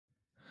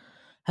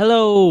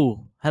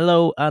Hello,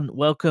 and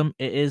welcome.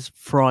 It is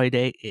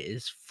Friday. It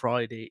is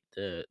Friday,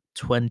 the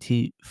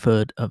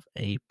 23rd of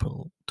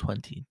April,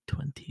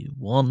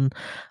 2021.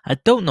 I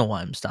don't know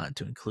why I'm starting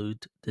to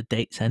include the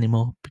dates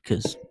anymore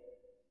because,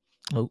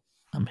 oh,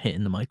 I'm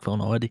hitting the microphone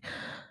already.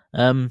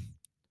 Um,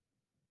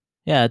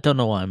 yeah, I don't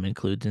know why I'm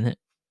including it.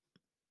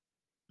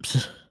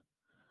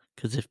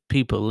 Because if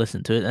people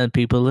listen to it, then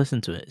people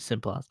listen to it. It's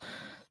simple as.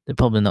 They're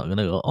probably not going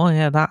to go, oh,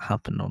 yeah, that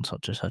happened on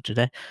such and such a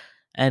day.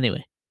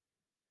 Anyway,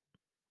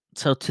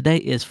 so today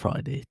is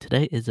Friday.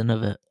 Today is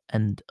another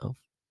end of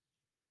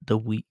the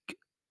week.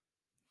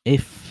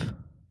 If,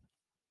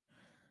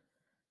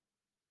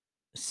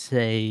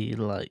 say,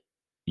 like,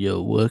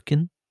 you're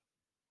working,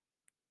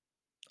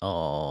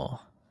 or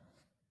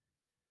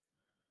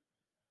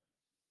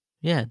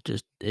yeah,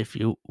 just if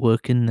you're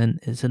working, then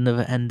it's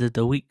another end of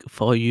the week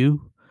for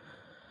you.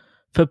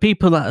 For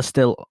people that are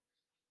still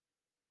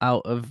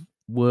out of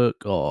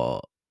work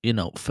or,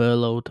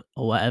 furloughed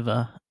or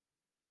whatever,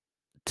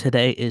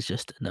 today is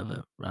just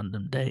another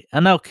random day.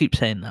 And I'll keep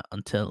saying that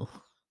until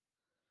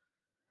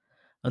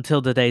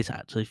the days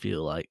actually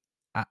feel like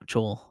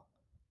actual,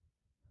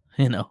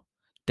 you know,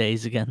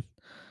 days again.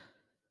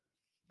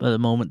 But at the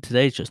moment,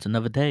 today's just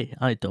another day.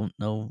 I don't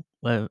know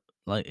where,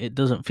 like, it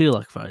doesn't feel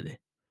like Friday.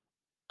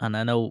 And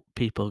I know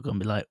people are going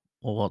to be like,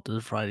 well, what does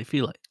a Friday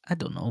feel like? I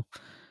don't know.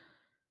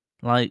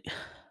 Like,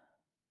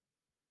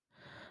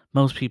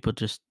 most people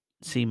just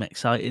seem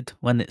excited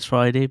when it's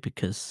Friday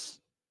because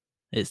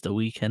it's the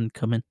weekend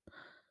coming.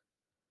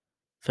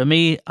 For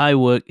me, I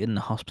work in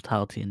the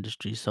hospitality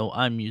industry, so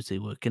I'm usually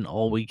working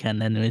all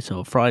weekend anyway,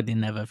 so Friday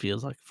never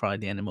feels like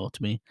Friday anymore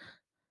to me.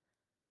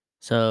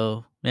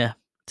 So, yeah,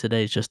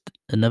 today's just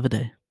another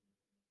day.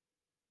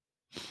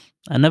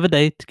 Another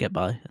day to get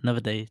by,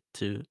 another day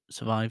to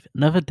survive,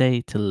 another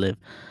day to live,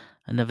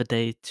 another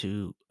day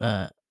to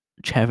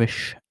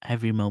cherish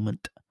every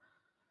moment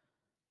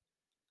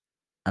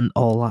and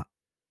all that.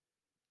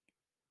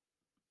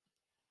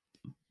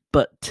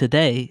 But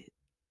today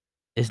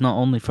is not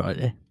only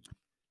Friday.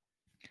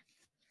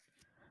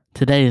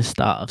 Today is the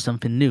start of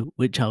something new,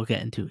 which I'll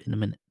get into in a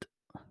minute.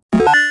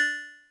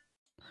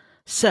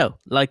 So,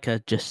 like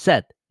I just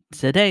said,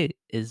 today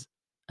is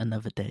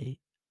another day.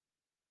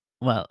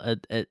 Well,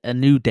 a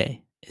new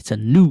day. It's a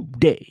new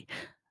day.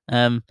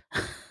 Um,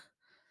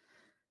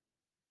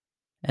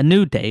 a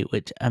new day,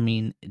 which I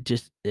mean,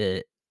 just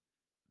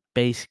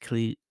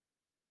basically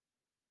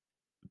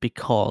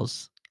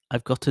because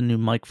I've got a new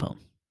microphone.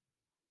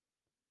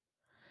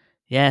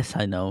 Yes,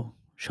 I know.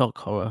 Shock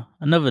horror.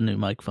 Another new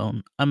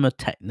microphone. I'm a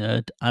tech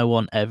nerd. I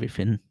want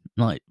everything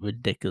like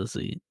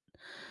ridiculously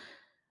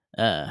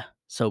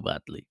so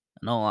badly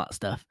and all that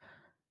stuff.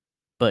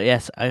 But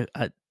yes,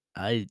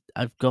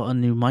 I've got a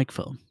new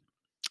microphone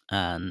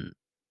and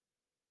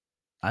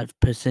I've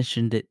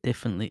positioned it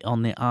differently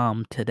on the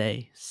arm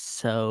today.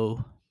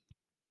 So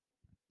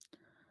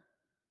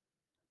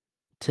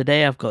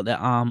today I've got the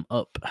arm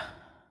up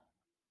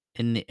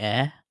in the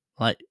air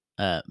like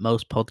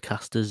most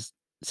podcasters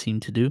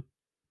seem to do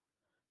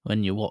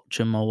when you watch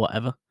them or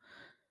whatever.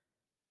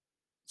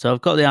 So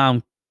I've got the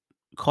arm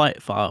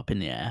quite far up in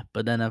the air,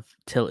 but then I've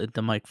tilted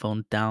the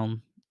microphone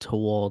down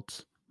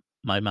towards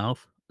my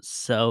mouth.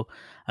 So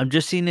I'm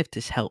just seeing if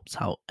this helps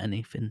out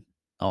anything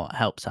or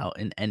helps out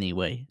in any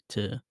way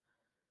to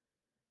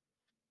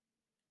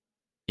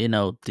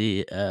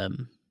the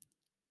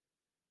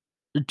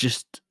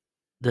just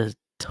the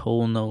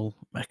tonal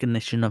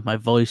recognition of my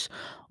voice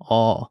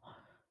or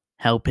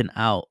helping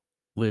out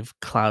with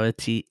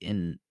clarity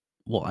in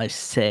what I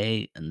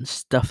say and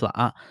stuff like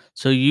that.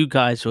 So you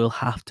guys will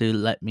have to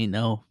let me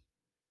know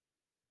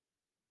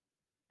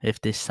if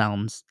this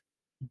sounds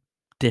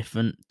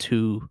different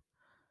to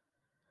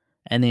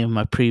any of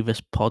my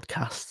previous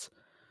podcasts,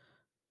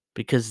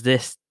 because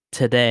this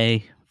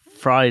today,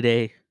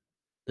 Friday,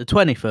 the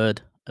 23rd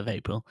of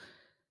April,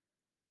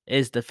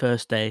 is the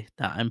first day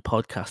that I'm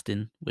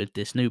podcasting with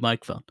this new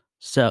microphone.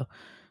 So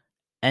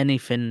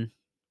anything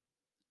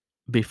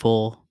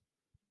before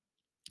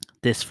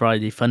this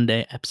Friday Fun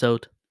Day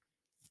episode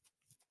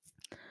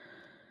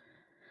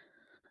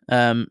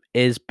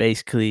is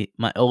basically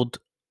my old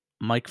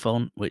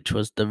microphone, which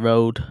was the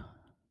Rode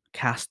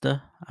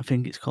Caster, I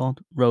think it's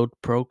called, Rode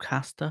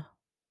Procaster,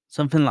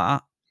 something like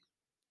that,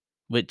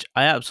 which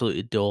I absolutely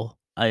adore.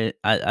 I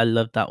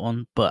love that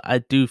one, but I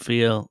do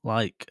feel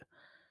like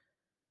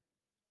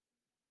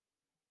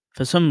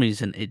for some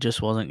reason it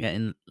just wasn't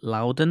getting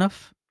loud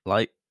enough.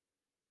 Like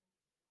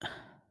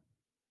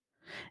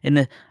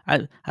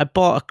I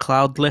bought a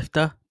cloud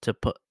lifter to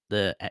put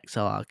the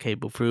XLR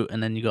cable through,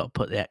 and then you got to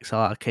put the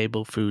XLR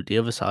cable through the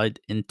other side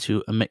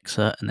into a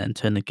mixer, and then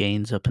turn the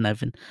gains up and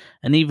everything.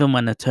 And even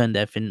when I turned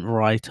everything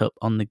right up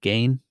on the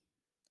gain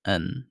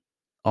and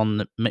on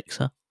the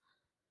mixer,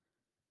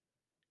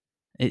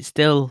 it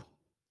still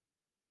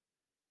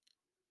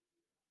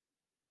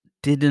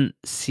didn't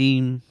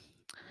seem.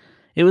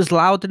 It was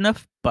loud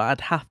enough, but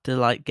I'd have to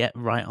like get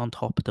right on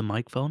top of the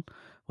microphone.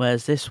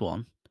 Whereas this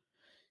one,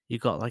 you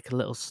got like a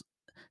little.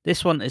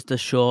 This one is the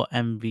Shure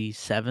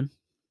MV7,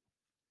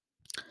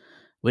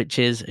 which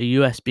is a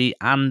USB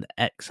and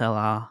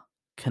XLR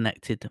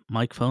connected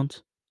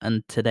microphones.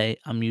 And today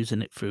I'm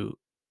using it through,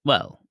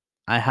 well,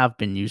 I have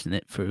been using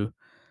it through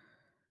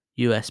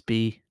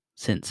USB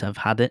since I've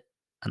had it,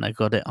 and I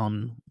got it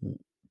on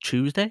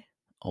Tuesday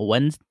or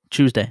Wednesday,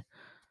 Tuesday,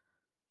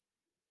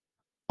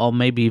 or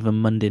maybe even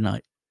Monday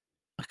night.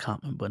 I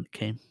can't remember when it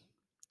came.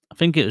 I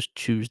think it was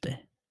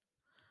Tuesday.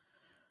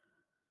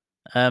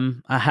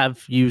 I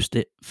have used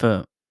it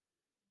for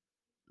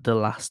the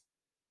last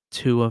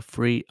 2 or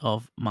 3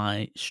 of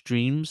my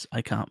streams.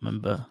 I can't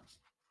remember.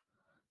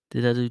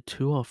 Did I do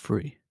 2 or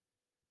 3?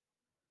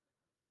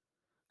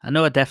 I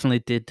know I definitely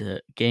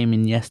did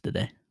gaming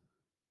yesterday.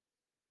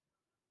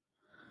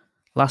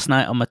 Last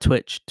night on my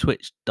Twitch,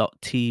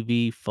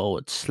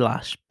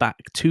 twitch.tv/back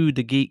to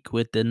the geek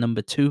with the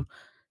number 2.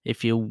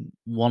 If you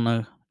want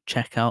to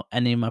check out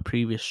any of my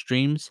previous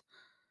streams.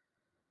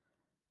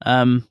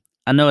 I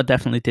know I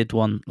definitely did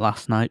one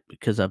last night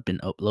because I've been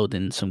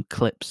uploading some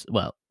clips,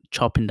 well,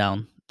 chopping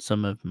down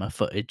some of my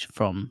footage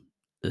from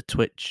the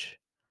Twitch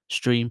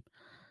stream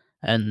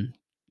and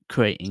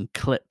creating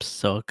clips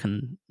so I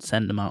can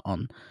send them out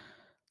on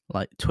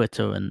like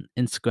Twitter and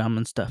Instagram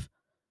and stuff.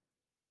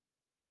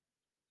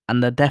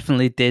 And I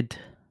definitely did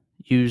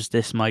use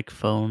this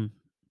microphone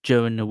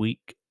during the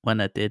week when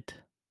I did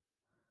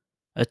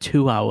a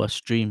 2-hour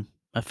stream,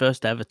 my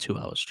first ever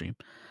 2-hour stream.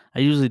 I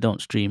usually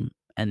don't stream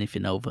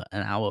anything over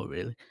an hour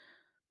really,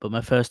 but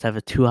my first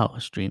ever 2-hour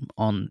stream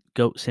on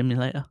Goat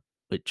Simulator,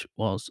 which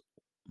was,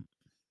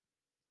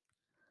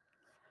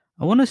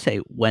 I want to say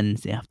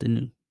Wednesday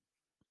afternoon,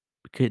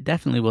 because it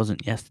definitely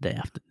wasn't yesterday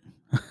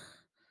afternoon.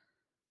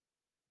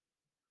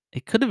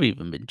 It could have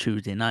even been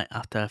Tuesday night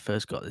after I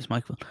first got this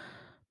microphone.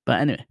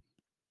 But anyway,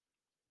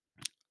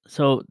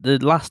 so the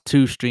last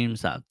 2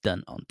 streams that I've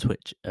done on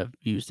Twitch have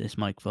used this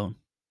microphone.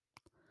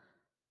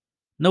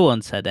 No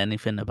one said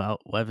anything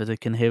about whether they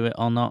can hear it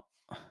or not.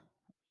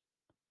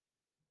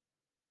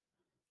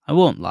 I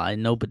won't lie,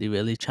 nobody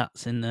really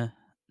chats in the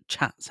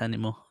chats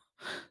anymore.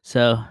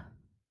 So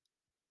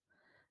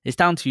it's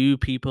down to you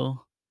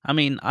people. I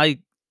mean, I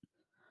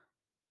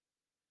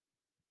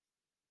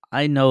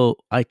know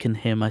I can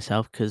hear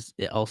myself because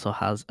it also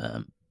has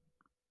a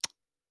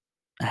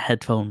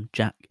headphone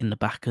jack in the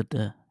back of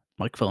the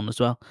microphone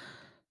as well.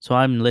 So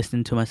I'm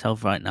listening to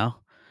myself right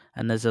now,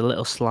 and there's a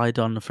little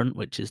slider on the front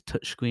which is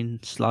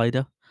touchscreen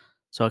slider,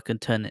 so I can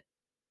turn it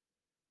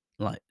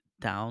like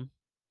down.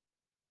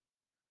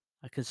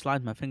 I can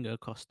slide my finger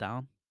across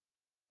down,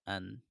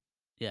 and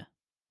yeah,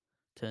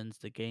 turns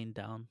the gain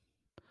down.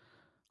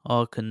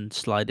 Or I can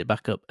slide it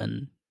back up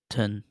and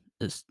turn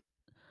this.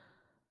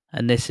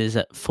 And this is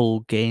at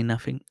full gain, I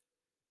think.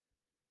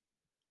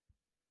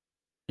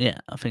 Yeah,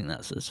 I think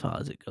that's as far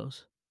as it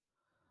goes.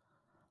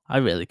 I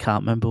really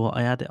can't remember what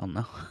I had it on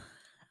now.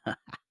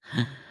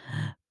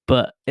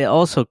 But it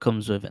also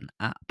comes with an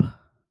app.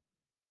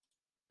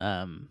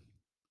 The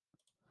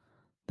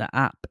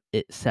app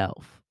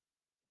itself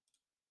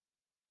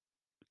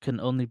can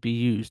only be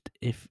used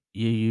if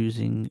you're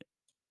using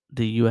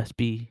the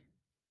USB,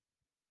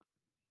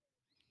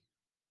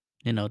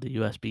 the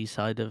USB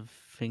side of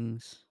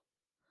things.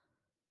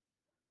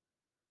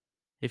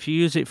 If you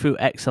use it through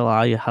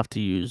XLR, you have to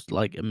use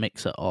like a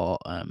mixer or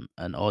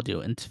an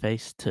audio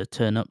interface to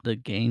turn up the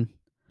gain.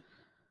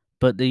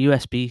 But the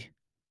USB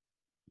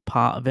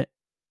part of it,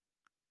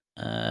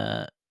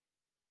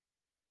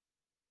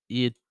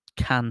 you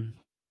can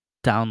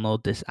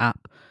download this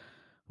app,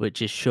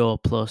 which is Shure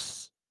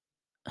Plus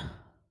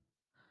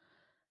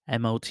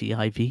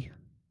MOTIV,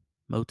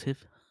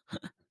 Motive,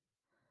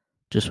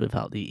 just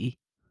without the E.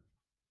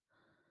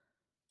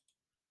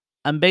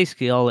 And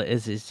basically all it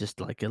is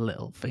just like a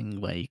little thing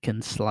where you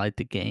can slide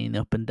the gain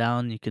up and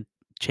down. You could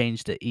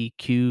change the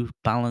EQ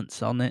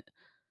balance on it.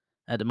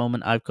 At the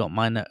moment, I've got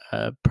mine at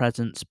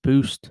presence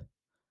boost.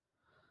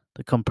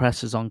 The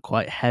compressor's on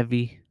quite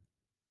heavy.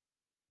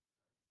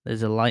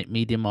 There's a light,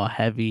 medium, or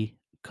heavy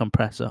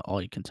compressor,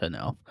 or you can turn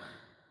it off.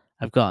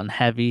 I've got on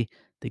heavy.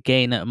 The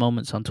gain at the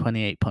moment's on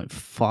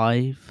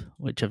 28.5,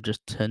 which I've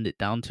just turned it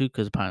down to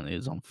because apparently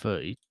it's on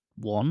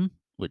 31,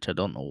 which I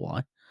don't know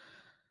why.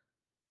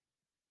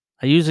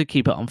 I usually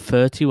keep it on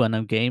 30 when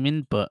I'm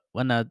gaming, but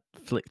when I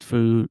flicked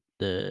through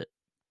the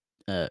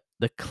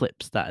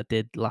clips that I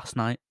did last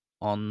night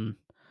on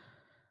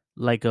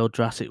Lego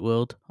Jurassic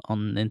World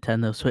on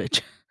Nintendo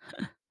Switch,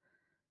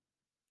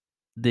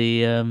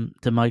 the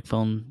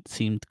microphone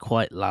seemed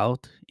quite loud,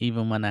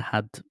 even when I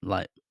had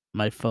like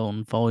my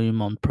phone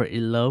volume on pretty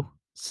low.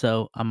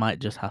 So I might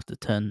just have to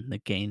turn the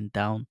gain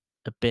down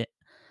a bit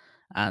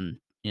and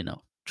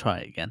try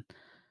it again.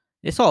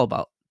 It's all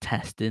about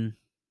testing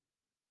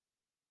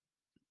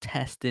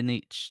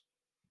each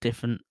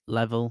different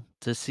level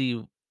to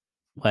see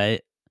where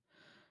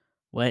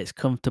it's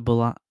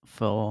comfortable at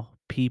for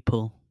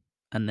people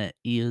and their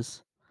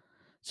ears.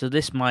 So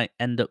this might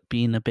end up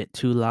being a bit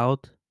too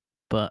loud,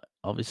 but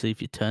obviously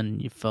if you turn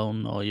your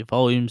phone or your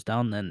volumes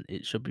down, then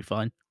it should be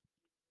fine.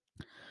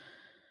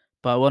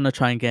 But I want to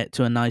try and get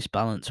to a nice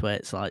balance where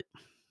it's like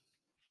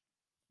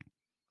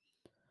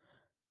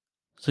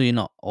So you're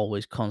not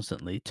always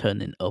constantly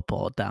turning up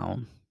or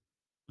down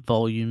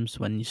volumes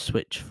when you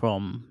switch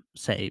from,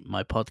 say,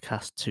 my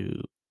podcast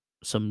to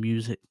some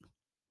music.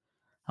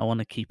 I want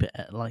to keep it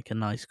at like a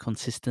nice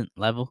consistent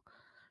level.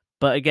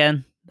 But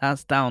again,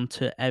 that's down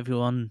to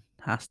everyone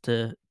has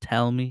to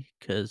tell me,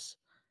 because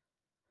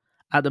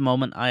at the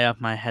moment I have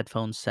my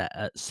headphones set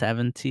at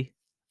 70.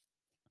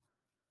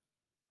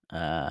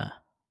 But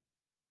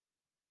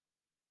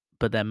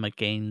then my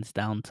gain's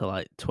down to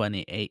like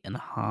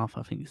 28.5, I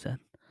think it said.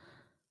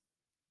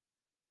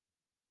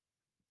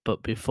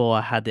 But before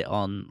I had it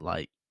on,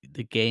 like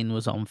the gain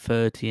was on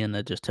 30 and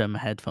I just turned my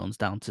headphones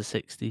down to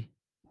 60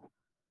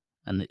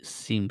 and it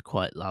seemed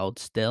quite loud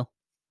still.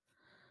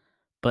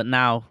 But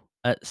now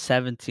at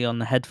 70 on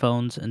the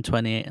headphones and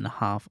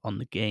 28.5 on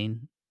the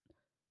gain,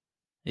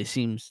 it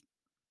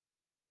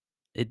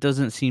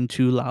doesn't seem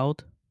too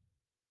loud.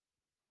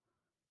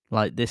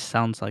 Like this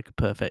sounds like a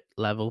perfect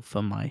level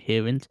for my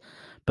hearings.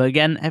 But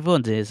again,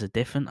 everyone's ears are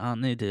different,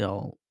 aren't they?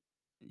 You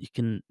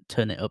can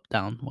turn it up,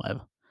 down,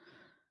 whatever.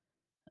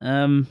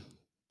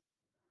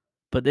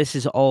 But this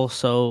is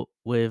also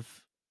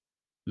with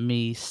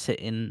me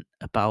sitting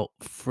about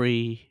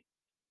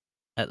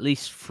at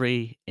least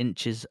 3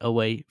 inches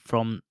away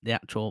from the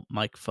actual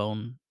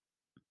microphone,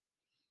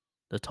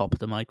 the top of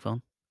the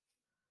microphone.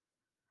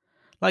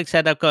 Like I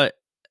said, I've got it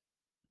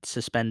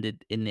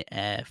suspended in the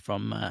air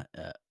from a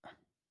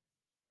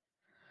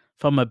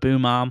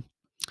boom arm,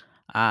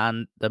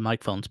 and the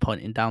microphone's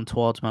pointing down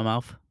towards my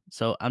mouth.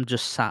 So I'm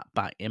just sat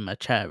back in my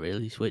chair,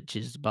 really, which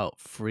is about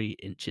 3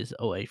 inches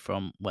away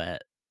from where,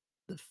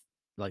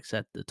 like I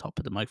said, the top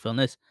of the microphone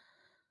is.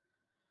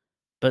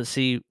 But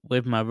see,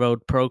 with my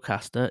Rode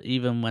Procaster,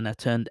 even when I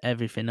turned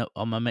everything up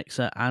on my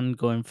mixer and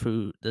going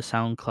through the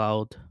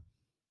SoundCloud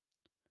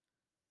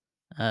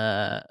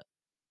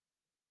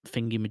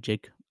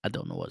thingy-majig, I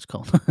don't know what it's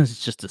called.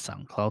 It's just a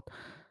SoundCloud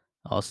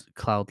or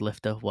Cloud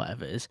Lifter,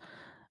 whatever it is.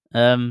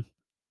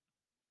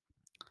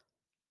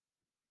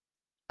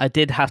 I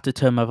did have to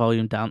turn my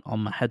volume down on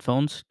my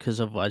headphones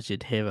because otherwise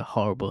you'd hear a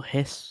horrible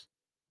hiss.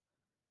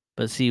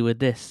 But see, with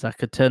this, I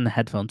could turn the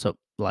headphones up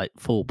like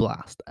full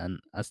blast and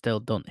I still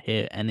don't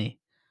hear any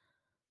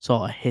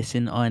sort of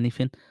hissing or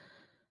anything.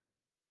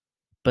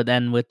 But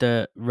then with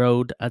the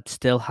Rode, I'd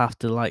still have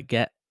to like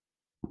get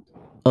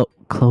up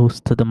close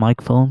to the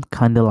microphone,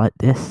 kind of like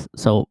this.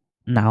 So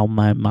now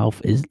my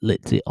mouth is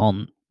literally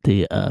on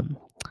the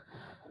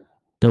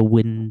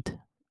wind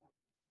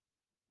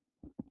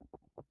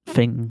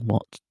thing,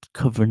 what's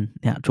covering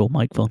the actual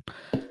microphone.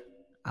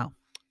 Ow,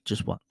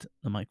 just whacked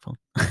the microphone.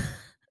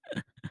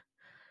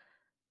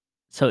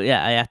 So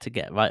yeah, I had to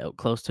get right up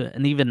close to it,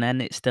 and even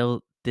then, it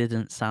still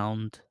didn't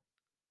sound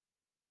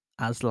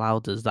as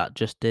loud as that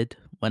just did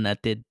when I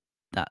did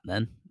that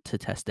then to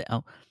test it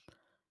out.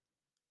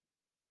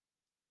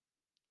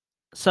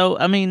 So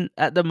I mean,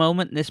 at the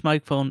moment, this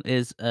microphone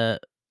is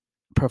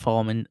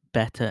performing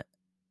better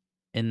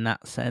in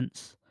that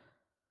sense.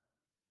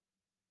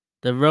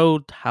 The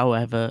Rode,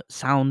 however,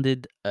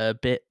 sounded a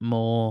bit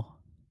more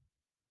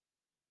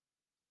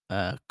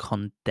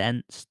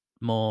condensed,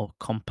 more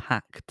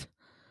compact.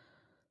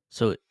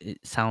 So it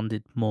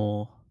sounded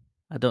more,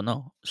 I don't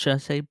know, should I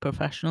say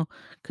professional?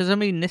 Because I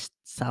mean, this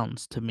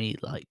sounds to me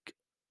like,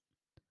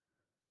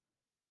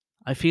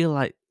 I feel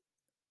like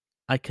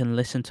I can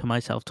listen to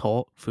myself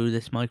talk through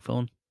this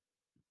microphone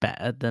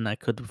better than I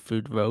could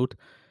through the Rode.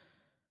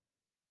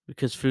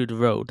 Because through the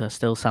Rode, I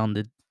still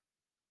sounded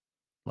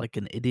like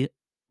an idiot.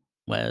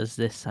 Whereas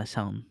this, I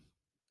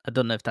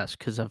don't know if that's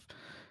because I've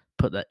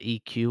put that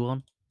EQ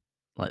on,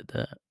 like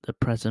the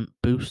present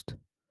boost,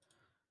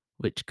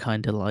 which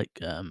kind of like,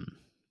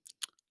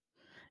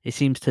 it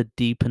seems to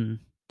deepen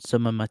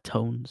some of my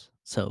tones,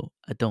 so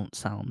I don't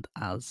sound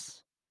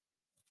as,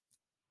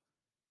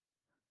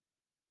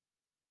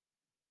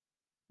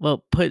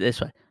 well, put it this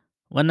way.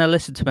 When I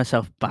listen to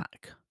myself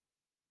back,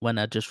 when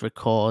I just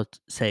record,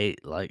 say,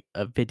 like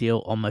a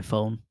video on my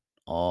phone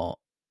or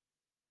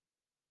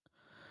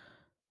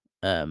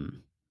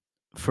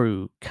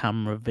through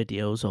camera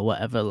videos or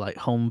whatever, like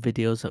home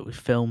videos that we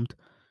filmed,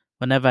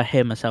 whenever I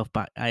hear myself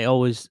back, I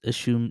always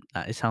assume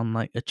that I sound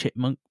like a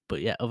chipmunk,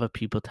 but yet other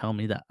people tell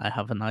me that I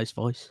have a nice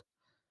voice.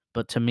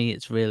 But to me,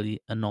 it's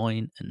really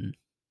annoying and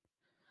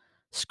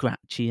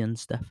scratchy and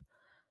stuff.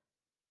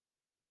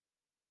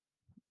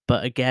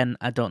 But again,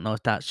 I don't know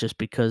if that's just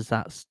because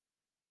that's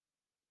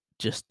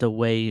just the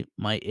way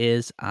my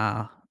ears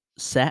are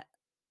set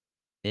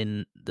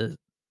in the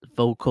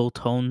vocal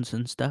tones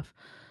and stuff,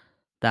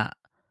 that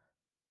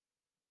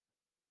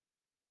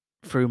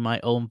through my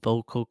own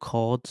vocal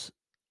cords,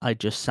 I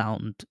just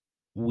sound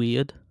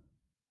weird.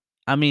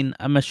 I mean,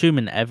 I'm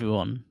assuming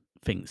everyone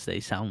thinks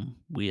they sound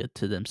weird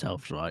to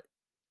themselves, right?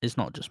 It's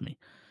not just me.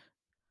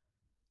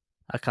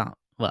 I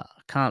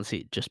can't see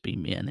it just be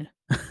me anyway.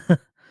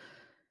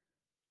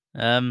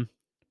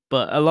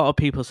 But a lot of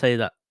people say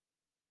that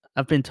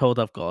I've been told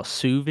I've got a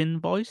soothing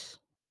voice.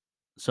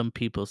 Some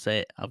people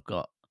say I've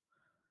got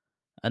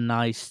a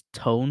nice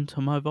tone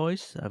to my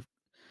voice.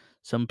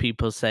 Some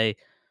people say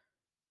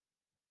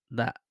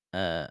that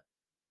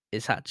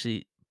it's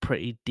actually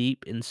pretty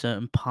deep in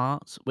certain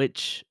parts,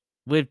 which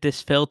with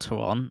this filter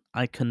on,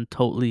 I can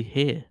totally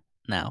hear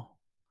now.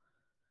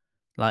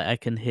 Like I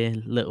can hear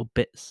little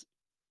bits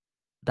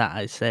that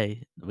I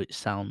say which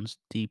sounds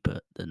deeper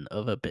than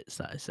other bits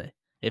that I say,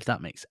 if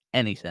that makes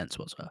any sense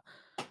whatsoever.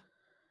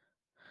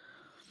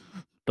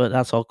 But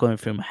that's all going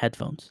through my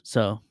headphones.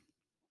 So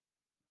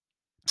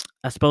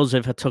I suppose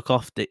if I took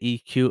off the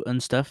EQ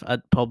and stuff,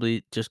 I'd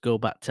probably just go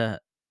back to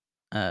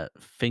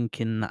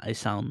thinking that I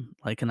sound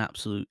like an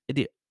absolute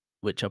idiot,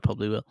 which I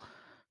probably will.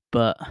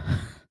 But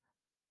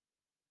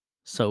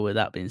so with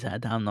that being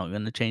said, I'm not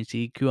going to change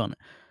the EQ on it.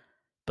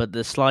 But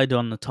the slider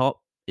on the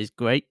top is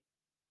great.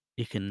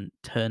 You can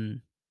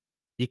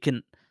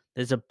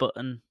there's a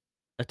button,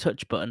 a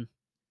touch button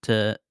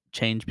to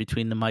change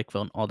between the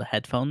microphone or the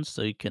headphones.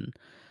 So you can,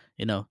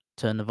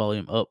 turn the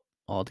volume up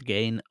or the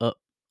gain up,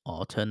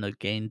 or turn the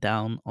gain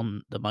down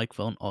on the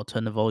microphone, or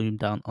turn the volume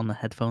down on the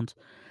headphones.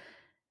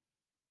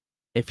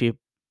 If you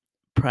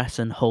press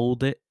and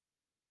hold it,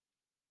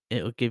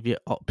 it'll give you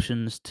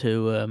options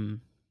to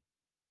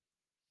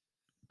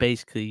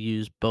basically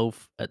use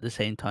both at the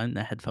same time,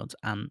 the headphones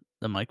and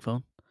the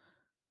microphone.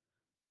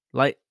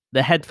 Like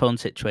the headphone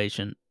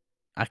situation,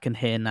 I can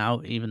hear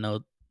now, even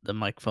though the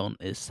microphone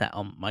is set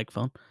on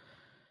microphone.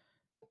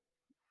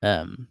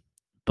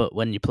 But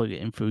when you plug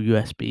it in through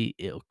USB,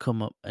 it'll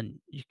come up, and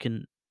you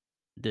can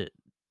the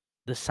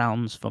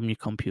sounds from your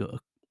computer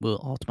will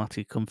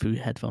automatically come through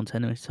your headphones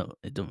anyway, so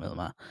it doesn't really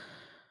matter.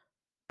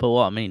 But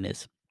what I mean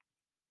is,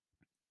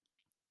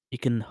 you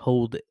can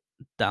hold it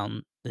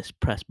down this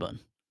press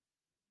button,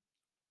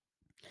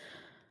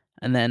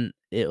 and then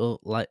it'll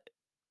like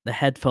the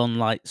headphone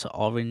lights are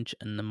orange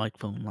and the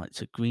microphone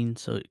lights are green,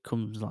 so it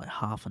comes like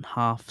half and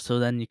half. So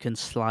then you can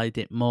slide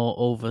it more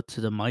over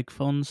to the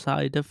microphone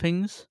side of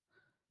things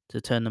to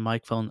turn the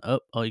microphone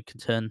up, or you can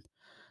turn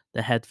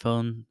the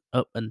headphone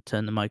up and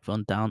turn the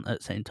microphone down at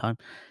the same time.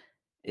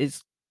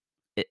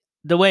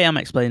 The way I'm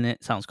explaining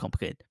it sounds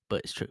complicated,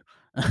 but it's true.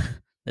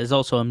 There's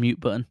also a mute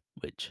button,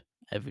 which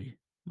every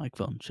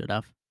microphone should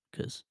have,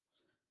 because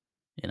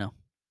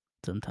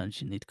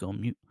sometimes you need to go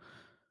on mute.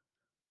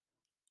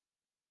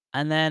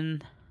 And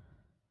then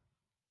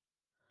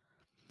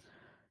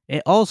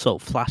it also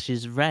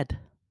flashes red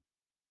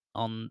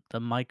on the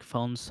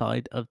microphone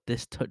side of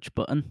this touch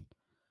button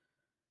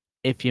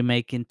if you're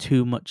making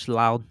too much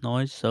loud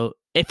noise. So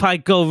if I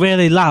go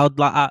really loud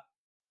like that,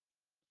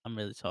 I'm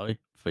really sorry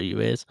for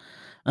your ears.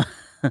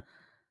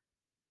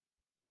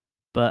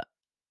 But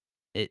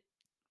it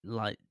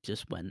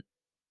just went,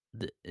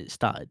 it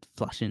started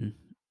flashing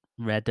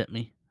red at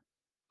me.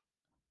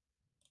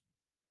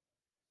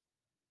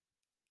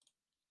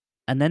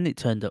 And then it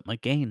turned up my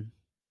gain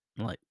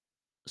like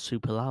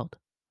super loud.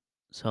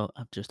 So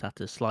I've just had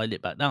to slide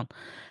it back down.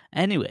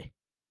 Anyway,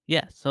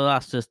 yeah, so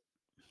that's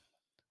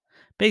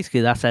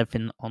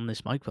everything on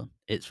this microphone.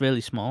 It's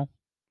really small.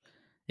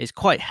 It's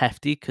quite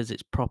hefty because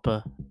it's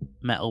proper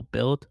metal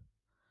build.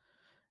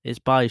 It's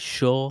by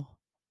Shure,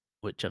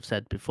 which I've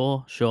said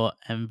before, Shure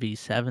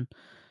MV7.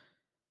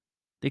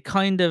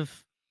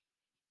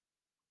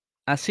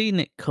 I seen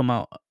it come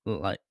out,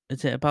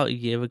 is it about a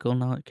year ago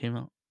now it came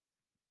out?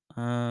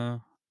 But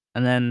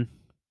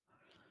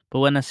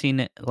when I seen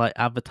it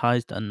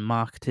advertised and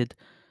marketed,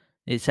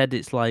 it said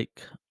it's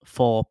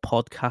for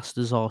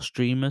podcasters or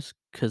streamers,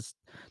 because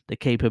the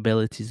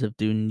capabilities of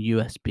doing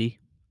USB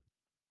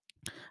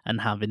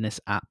and having this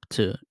app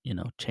to,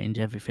 change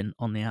everything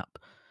on the app.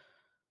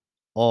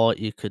 Or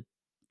you could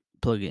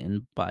plug it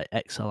in by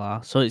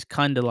XLR. So it's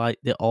kind of like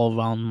the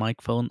all-round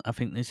microphone, I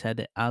think they said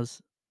it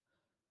as.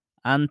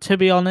 And to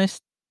be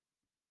honest,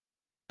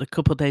 the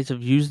couple of days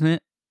of using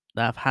it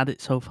that I've had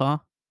it so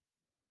far,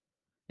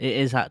 it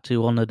is actually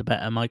one of the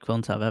better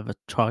microphones I've ever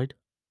tried.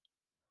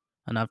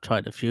 And I've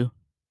tried a few.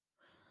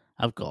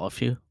 I've got a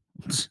few.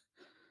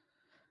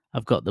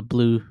 I've got the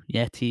Blue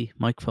Yeti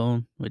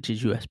microphone, which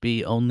is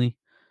USB only.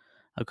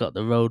 I've got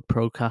the Rode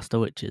Procaster,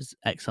 which is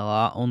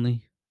XLR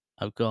only.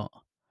 I've got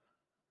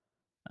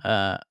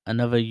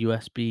another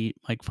USB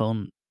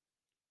microphone,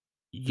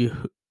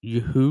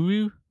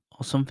 Uhuru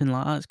or something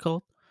like that it's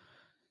called,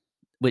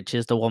 which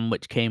is the one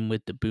which came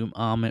with the boom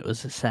arm. It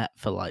was a set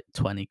for like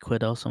 20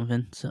 quid or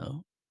something.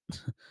 So,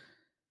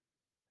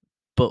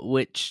 but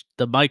which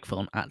the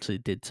microphone actually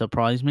did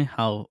surprise me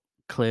how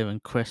clear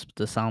and crisp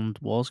the sound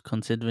was,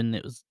 considering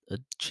it was a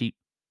cheap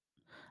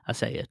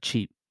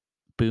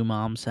boom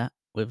arm set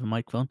with a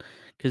microphone.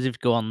 Because if you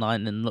go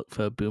online and look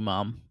for a boom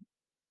arm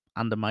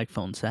and a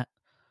microphone set,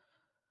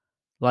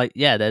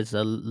 there's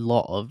a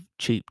lot of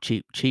cheap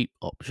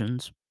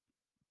options,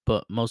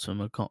 but most of them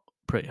have got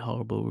pretty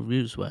horrible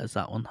reviews. Whereas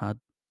that one had,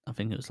 I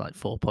think it was like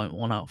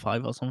 4.1 out of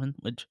 5 or something,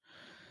 which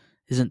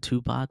isn't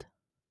too bad,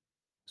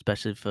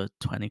 especially for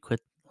 20 quid.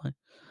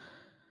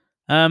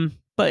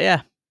 But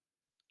yeah,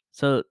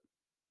 so,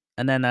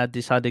 and then I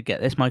decided to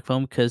get this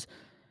microphone because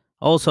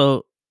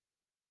also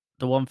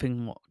the one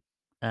thing what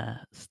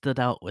stood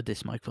out with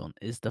this microphone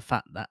is the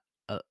fact that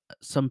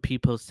some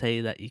people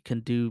say that you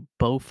can do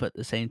both at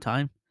the same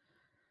time.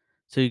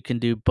 So you can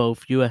do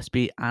both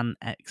USB and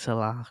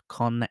XLR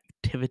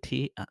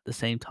connectivity at the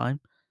same time.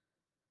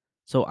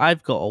 So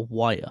I've got a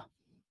wire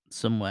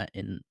somewhere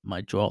in my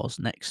drawers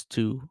next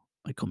to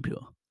my computer.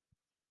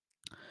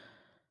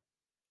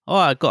 Oh,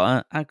 I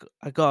got are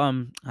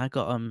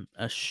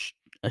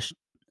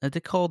they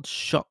called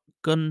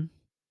shotgun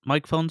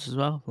microphones as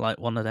well? Like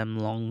one of them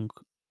long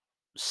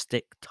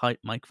stick type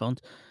microphones,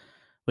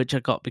 which I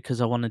got because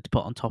I wanted to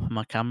put on top of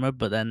my camera.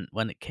 But then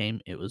when it came,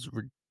 it was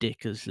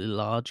ridiculously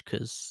large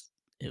because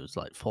it was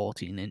like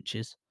 14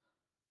 inches,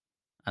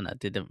 and I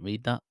didn't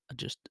read that. I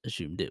just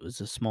assumed it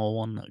was a small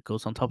one that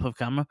goes on top of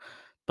camera.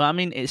 But I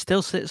mean, it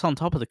still sits on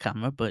top of the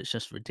camera, but it's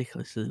just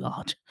ridiculously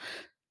large.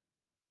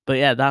 But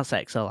yeah, that's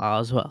XLR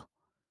as well.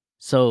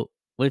 So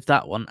with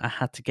that one, I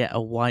had to get a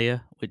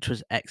wire which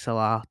was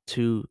XLR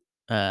to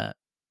uh,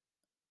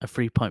 a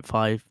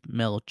 3.5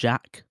 mm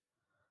jack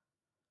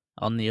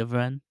on the other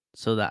end,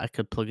 so that I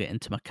could plug it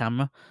into my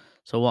camera.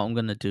 So what I'm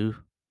gonna do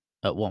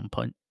at one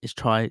point is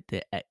try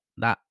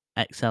that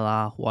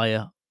XLR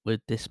wire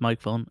with this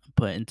microphone and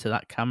put it into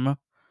that camera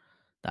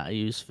that I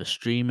use for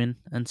streaming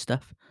and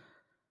stuff,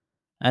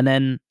 and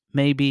then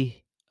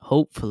maybe,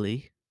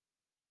 hopefully,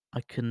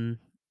 I can,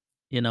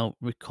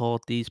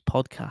 record these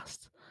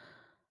podcasts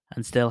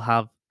and still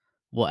have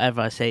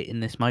whatever I say in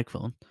this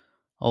microphone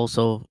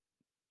also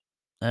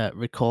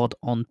record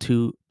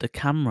onto the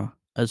camera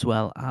as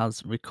well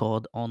as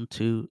record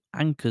onto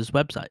Anchor's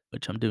website,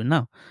 which I'm doing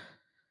now.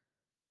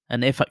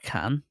 And if I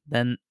can,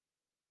 then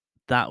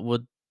that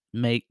would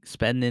make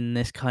spending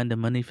this kind of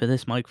money for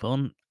this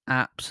microphone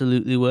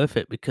absolutely worth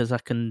it, because I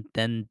can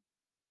then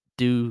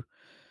do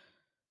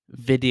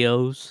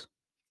videos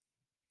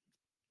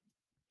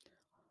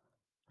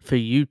for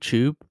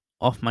YouTube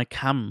off my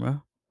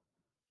camera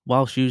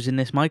whilst using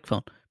this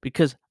microphone.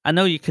 Because I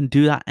know you can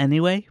do that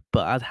anyway,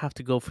 but I'd have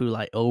to go through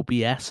like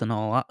OBS and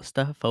all that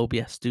stuff,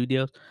 OBS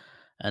Studios,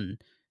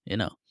 and you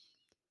know,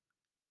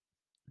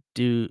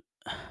 do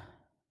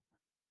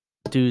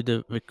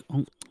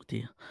oh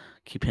dear,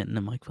 keep hitting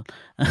the microphone.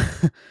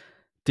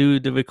 Do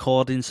the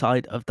recording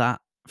side of that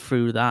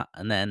through that,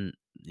 and then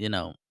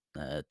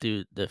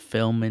do the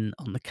filming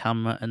on the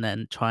camera, and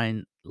then try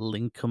and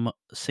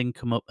sync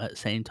them up at the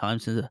same time.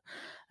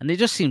 And it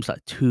just seems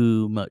like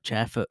too much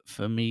effort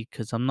for me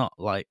because I'm not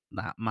like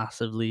that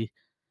massively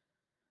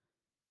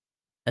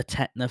a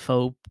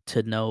technophobe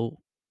to know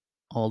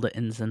all the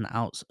ins and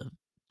outs of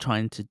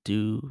trying to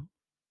do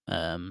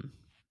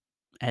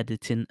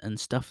editing and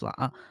stuff like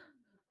that.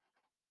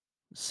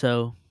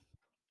 So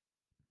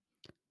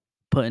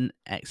putting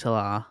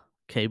XLR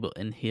cable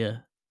in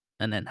here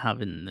and then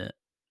having the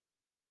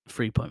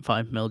 3.5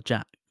 mm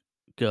jack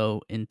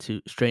go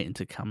straight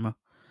into camera,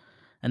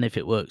 and if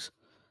it works,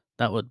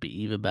 that would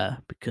be even better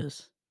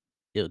because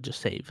it'll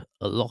just save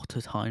a lot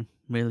of time,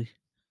 really,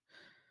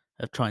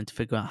 of trying to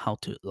figure out how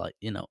to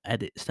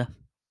edit stuff.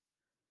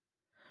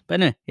 But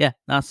anyway, yeah,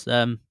 that's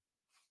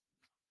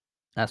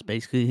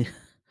basically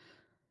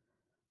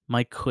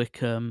my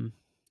quick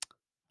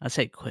I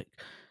say quick,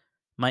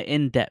 my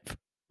in-depth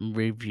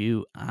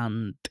review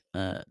and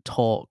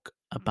talk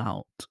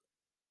about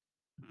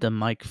the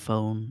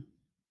microphone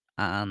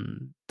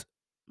and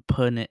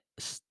putting it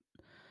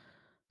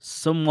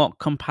somewhat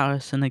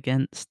comparison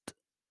against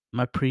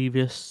my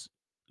previous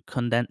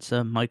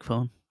condenser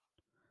microphone,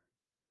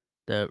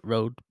 the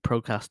Rode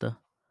Procaster,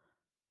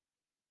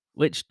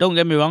 which, don't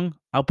get me wrong,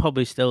 I'll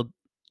probably still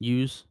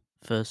use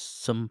for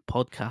some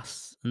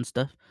podcasts and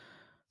stuff.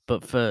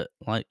 But for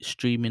like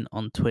streaming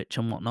on Twitch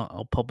and whatnot,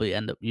 I'll probably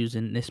end up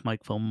using this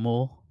microphone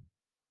more,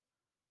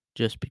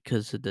 just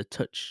because of the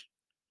touch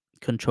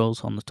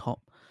controls on the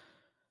top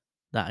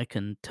that I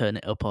can turn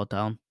it up or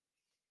down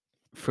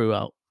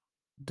throughout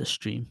the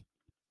stream.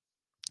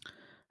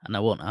 And I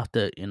won't have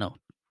to,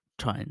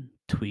 try and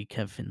tweak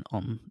everything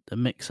on the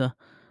mixer.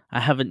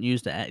 I haven't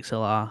used the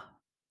XLR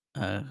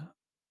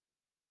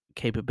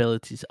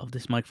capabilities of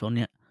this microphone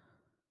yet.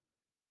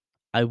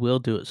 I will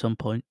do at some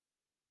point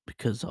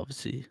because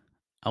obviously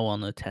I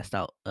want to test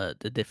out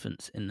the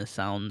difference in the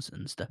sounds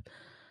and stuff.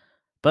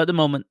 But at the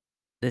moment,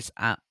 this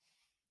app,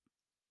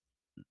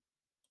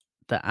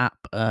 the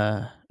app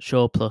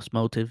Shure Plus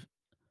Motive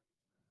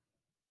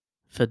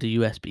for the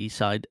USB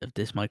side of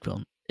this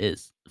microphone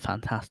is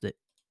fantastic.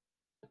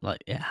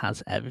 Like, it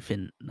has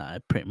everything that I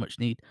pretty much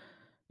need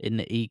in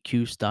the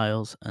EQ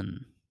styles,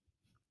 and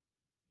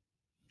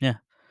yeah.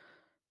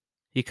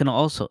 You can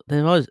also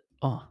there's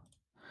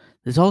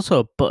also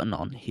a button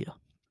on here.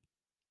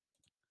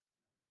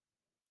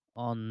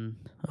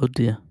 Oh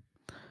dear.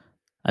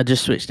 I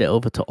just switched it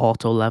over to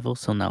auto level,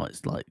 so now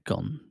it's like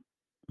gone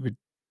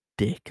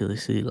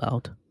ridiculously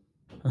loud.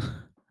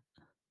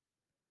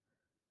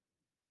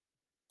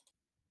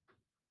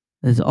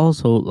 There's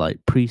also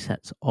like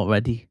presets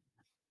already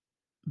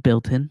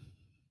built in.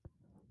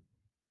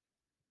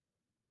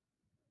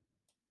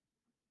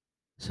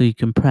 So you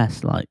can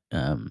press like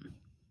so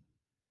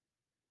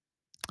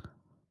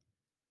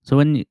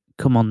when you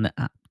come on the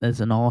app, there's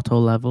an auto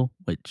level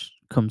which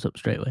comes up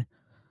straight away.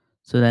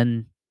 So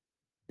then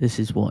this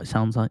is what it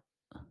sounds like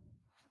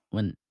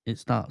when it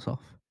starts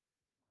off.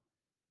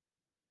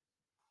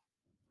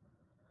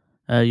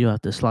 You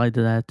have the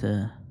slider there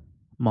to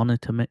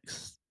monitor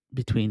mix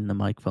between the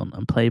microphone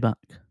and playback.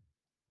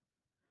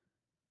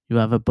 You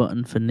have a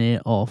button for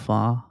near or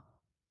far.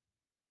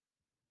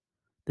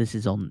 This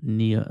is on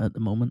near at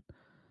the moment.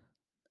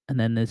 And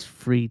then there's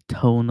three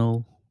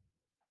tonal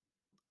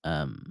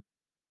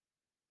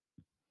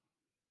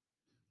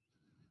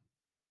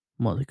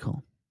what are they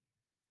called?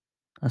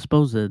 I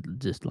suppose they're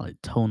just like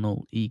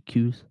tonal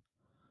EQs.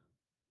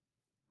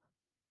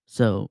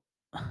 So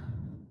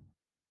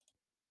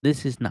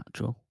this is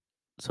natural.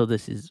 So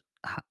this is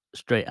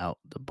straight out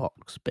the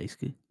box,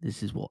 basically.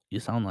 This is what you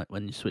sound like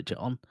when you switch it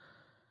on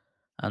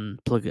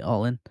and plug it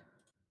all in.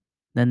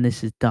 Then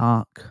this is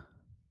dark,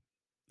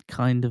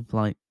 kind of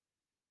like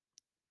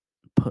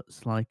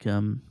puts like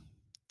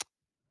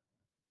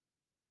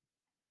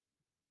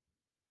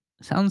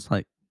sounds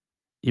like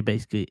you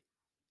basically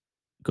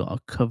got a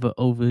cover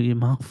over your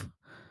mouth.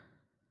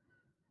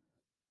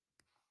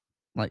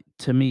 Like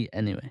to me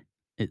anyway,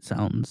 it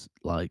sounds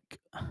like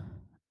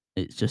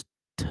it's just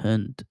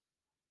turned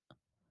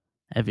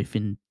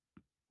everything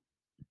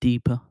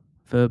deeper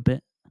for a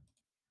bit.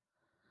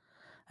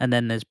 And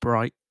then there's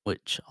bright,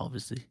 which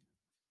obviously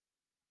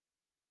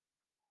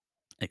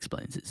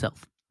explains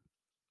itself.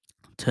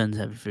 Turns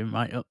everything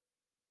right up.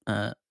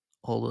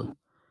 All the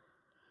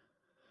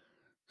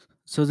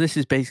So this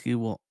is basically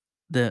what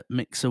the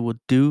mixer would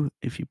do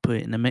if you put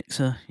it in a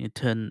mixer. You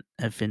turn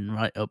everything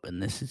right up,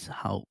 and this is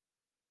how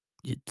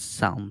you'd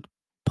sound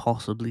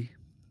possibly.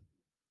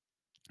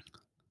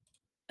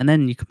 And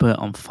then you could put it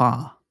on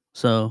far.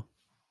 So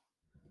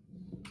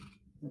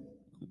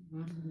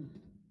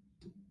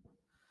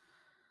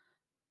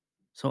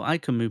I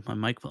can move my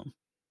microphone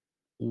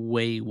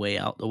way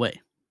out the way.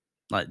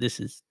 Like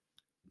this is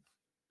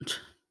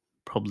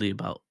probably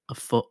about a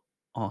foot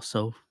or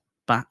so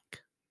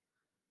back.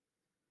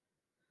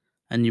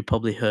 And you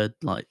probably heard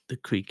like the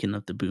creaking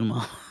of the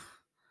boomer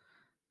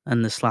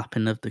and the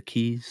slapping of the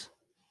keys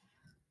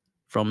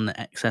from the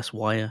excess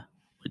wire,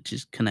 which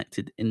is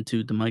connected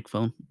into the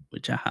microphone,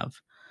 which I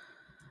have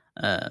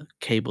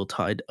cable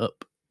tied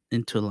up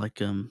into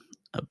like a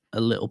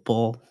little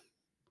ball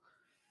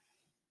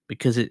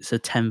because it's a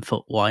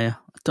 10-foot wire.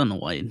 I don't know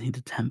why you need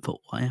a 10-foot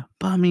wire,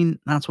 but I mean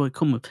that's what it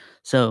comes with.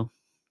 So,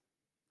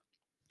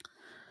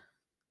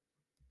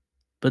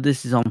 but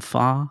this is on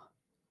far,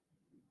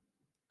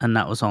 and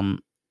that was on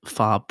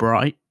far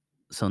bright.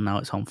 So now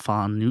it's on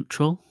far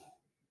neutral,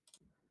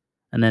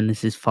 and then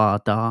this is far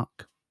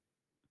dark.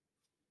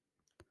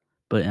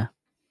 But yeah.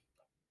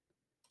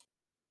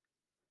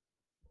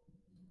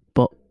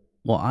 But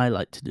what I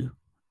like to do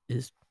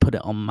is put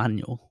it on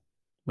manual,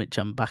 which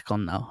I'm back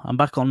on now. I'm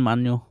back on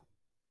manual.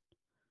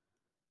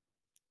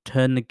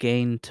 Turn the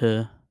gain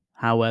to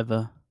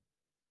however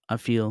I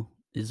feel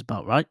is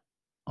about right.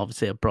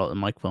 Obviously, I brought the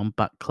microphone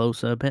back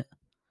closer a bit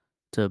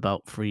to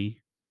about 3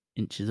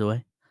 inches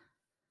away.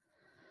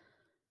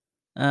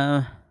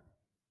 Then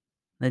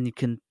you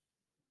can,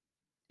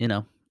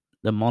 the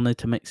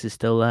monitor mix is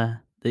still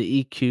there.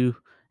 The EQ,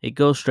 it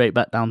goes straight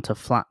back down to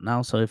flat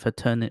now. So if I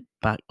turn it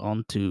back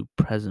on to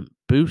present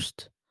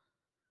boost,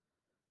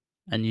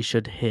 and you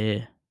should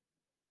hear,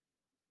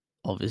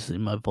 obviously,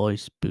 my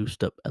voice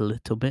boost up a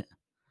little bit.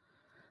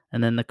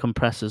 And then the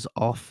compressor's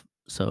off.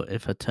 So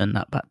if I turn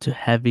that back to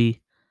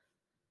heavy,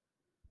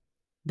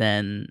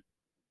 then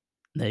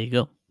there you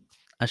go.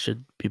 I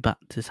should be back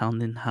to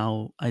sounding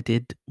how I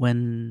did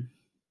when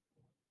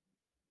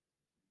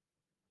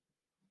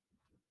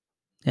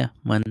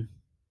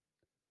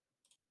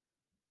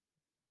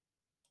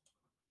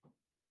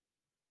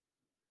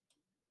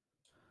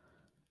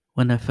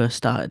I first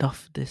started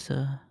off this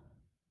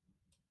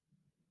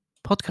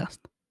podcast.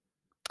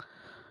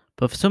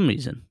 But for some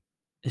reason,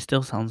 it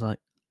still sounds like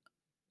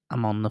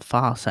I'm on the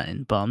far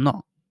setting, but I'm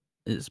not.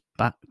 It's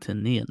back to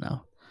near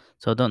now.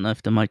 So I don't know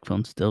if the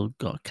microphone's still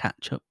got to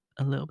catch up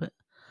a little bit.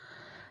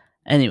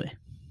 Anyway,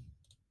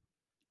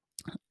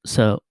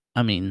 so,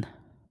 I mean,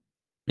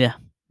 yeah,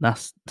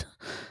 that's...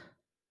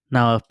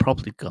 Now I've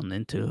probably gone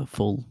into a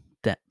full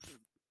depth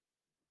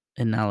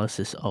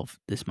analysis of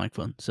this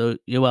microphone. So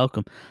you're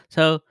welcome.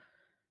 So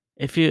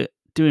if you're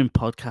doing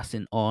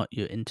podcasting or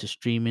you're into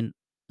streaming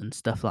and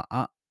stuff like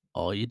that,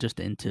 or you're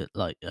just into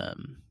like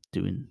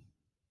doing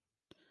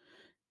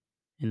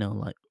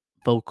like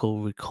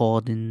vocal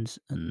recordings,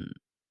 and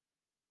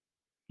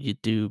you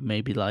do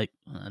maybe like,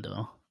 I don't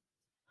know,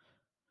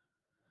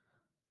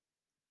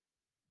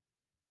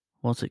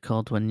 what's it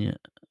called when you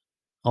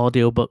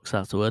audiobooks,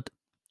 that's the word.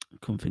 I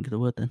couldn't think of the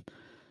word then.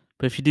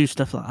 But if you do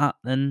stuff like that,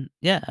 then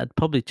yeah, I'd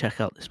probably check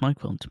out this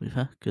microphone, to be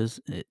fair,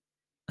 because it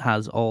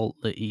has all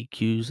the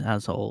EQs,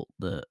 has all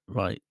the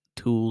right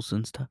tools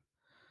and stuff.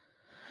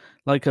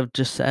 Like I've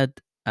just said,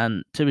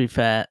 and to be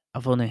fair,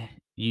 I've only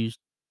used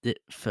it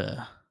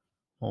for,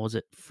 what was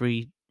it,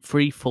 three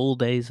full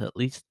days at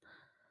least.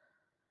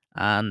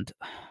 And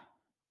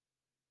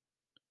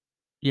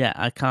yeah,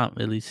 I can't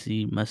really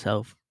see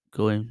myself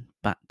going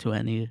back to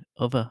any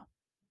other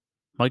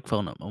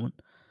microphone at the moment.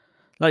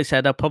 Like I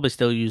said, I'll probably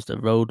still use the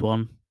Rode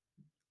one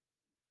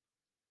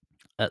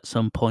at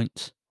some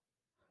points.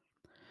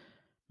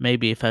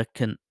 Maybe if I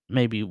can,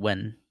 maybe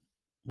when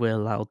we're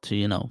allowed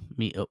to,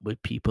 meet up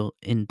with people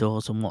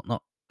indoors and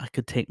whatnot, I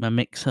could take my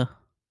mixer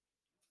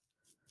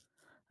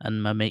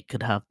and my mate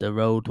could have the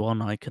Rode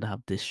one, I could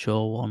have this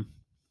Shure one.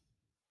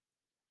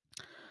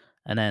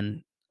 And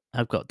then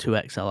I've got two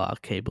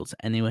XLR cables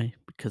anyway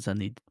because I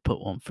need to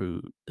put one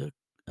through the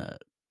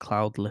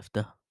cloud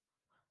lifter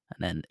and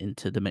then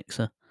into the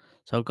mixer.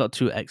 So I've got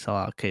two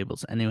XLR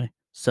cables anyway.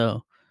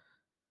 So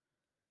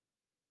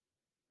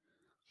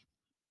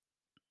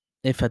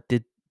if I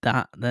did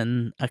that,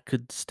 then I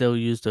could still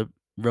use the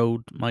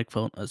Rode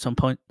microphone at some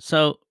point.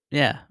 So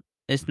yeah,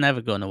 it's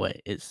never going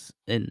away. It's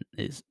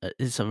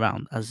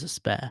around as a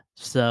spare.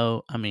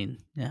 So I mean,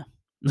 yeah.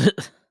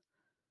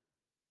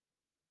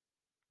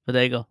 But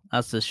there you go.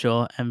 That's the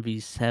Shure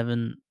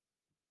MV7.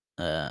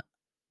 I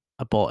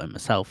bought it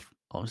myself.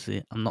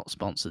 Obviously, I'm not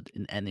sponsored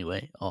in any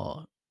way,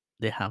 or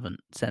they haven't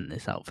sent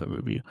this out for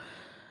review.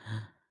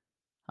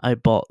 I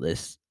bought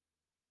this,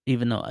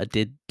 even though I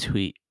did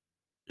tweet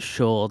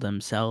Shure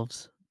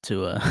themselves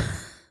to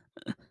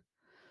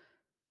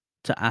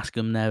to ask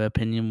them their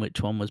opinion which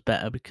one was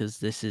better, because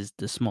this is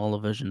the smaller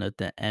version of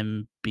the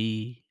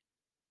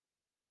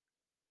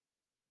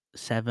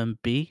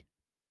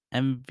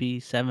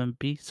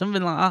MV7B,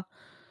 something like that,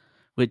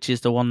 which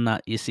is the one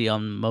that you see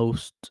on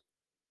most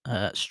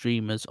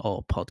streamers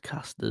or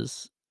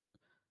podcasters,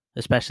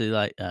 especially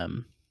like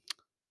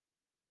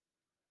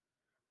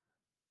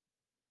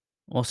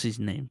what's his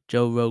name?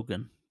 Joe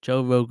Rogan.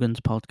 Joe Rogan's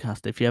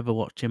podcast. If you ever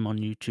watch him on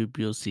YouTube,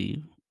 you'll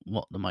see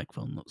what the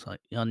microphone looks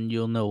like, and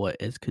you'll know what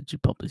it is because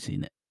you've probably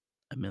seen it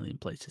a million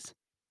places.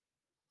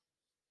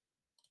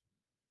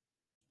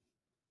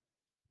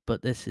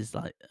 But this is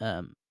like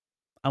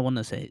I want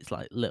to say it's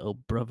like little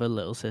brother,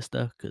 little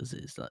sister, because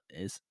it's like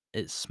it's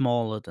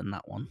smaller than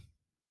that one,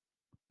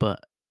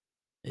 but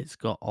it's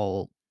got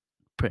all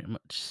pretty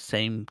much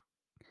same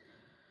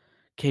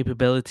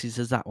capabilities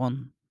as that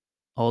one.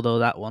 Although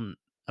that one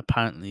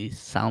apparently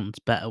sounds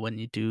better when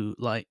you do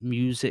like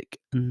music,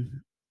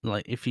 and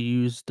like if you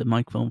use the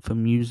microphone for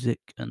music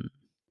and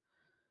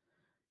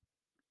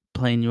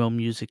playing your own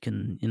music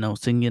and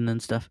singing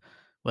and stuff,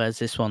 whereas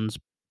this one's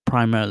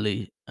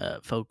primarily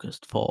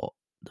focused for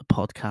the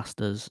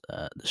podcasters,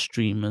 the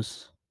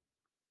streamers,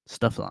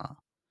 stuff like that.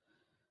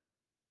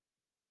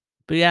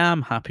 But yeah,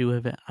 I'm happy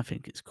with it. I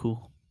think it's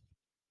cool.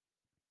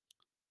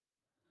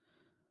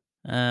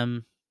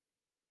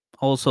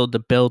 Also the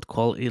build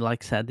quality,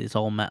 like I said, is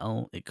all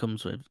metal. It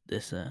comes with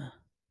this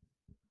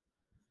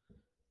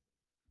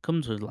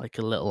comes with like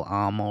a little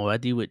arm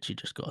already, which you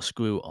just got to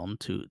screw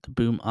onto the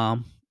boom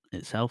arm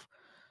itself.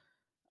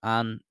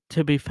 And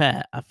to be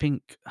fair, I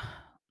think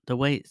the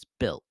way it's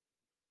built,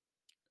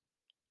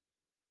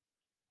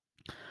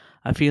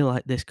 I feel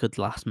like this could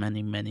last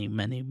many, many,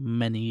 many,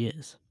 many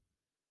years.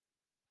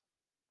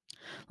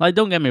 Like,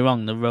 don't get me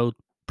wrong, the Rode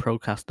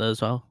Procaster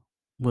as well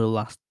will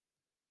last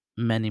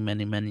many,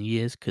 many, many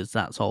years because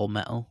that's all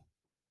metal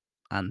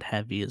and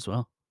heavy as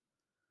well.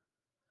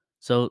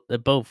 So they're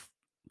both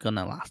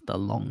gonna last a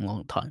long,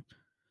 long time.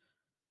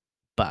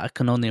 But I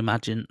can only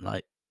imagine,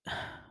 like,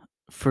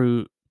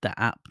 through the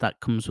app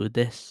that comes with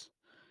this,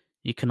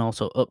 you can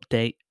also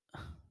update,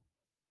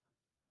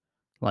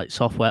 like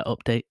software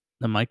update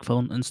the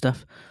microphone and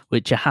stuff,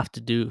 which you have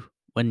to do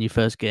when you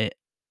first get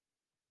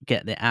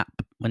the app.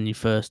 When you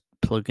first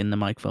plug in the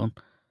microphone,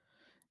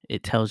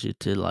 it tells you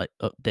to like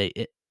update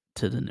it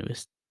to the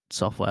newest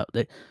software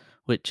update,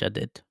 which I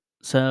did.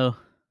 So,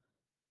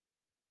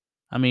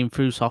 I mean,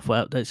 through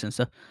software updates and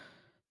stuff,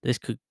 this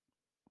could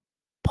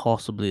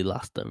possibly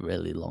last a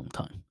really long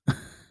time,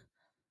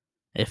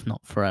 if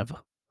not forever.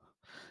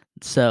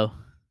 So,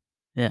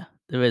 yeah,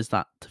 there is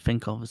that to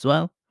think of as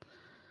well.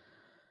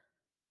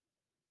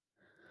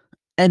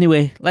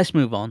 Anyway, let's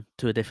move on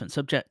to a different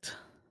subject.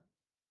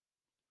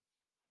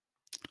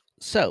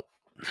 So,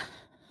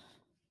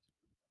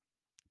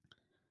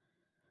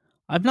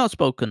 I've not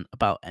spoken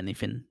about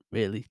anything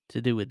really to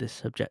do with this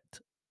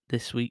subject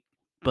this week,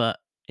 but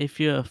if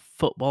you're a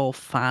football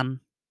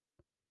fan,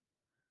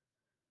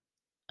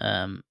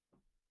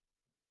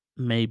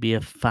 maybe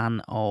a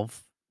fan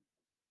of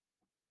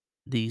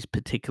these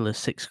particular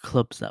 6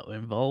 clubs that were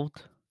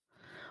involved,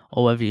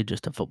 or whether you're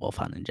just a football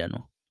fan in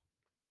general.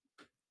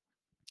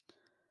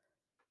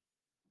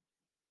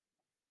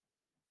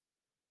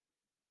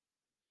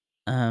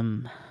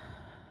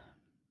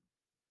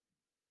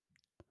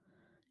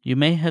 You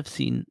may have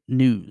seen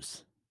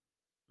news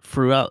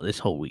throughout this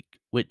whole week,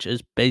 which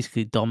has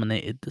basically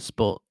dominated the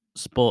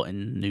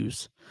sporting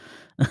news.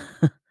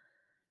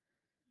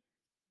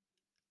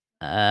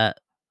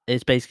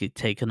 It's basically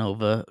taken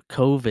over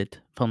COVID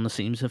from the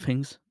seams of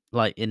things,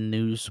 like in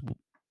news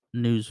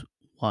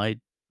wide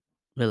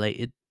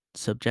related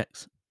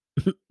subjects,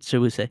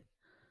 shall we say.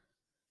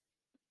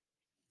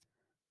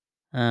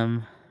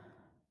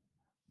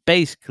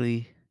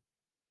 Basically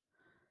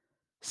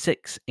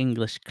 6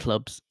 English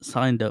clubs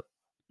signed up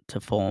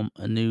to form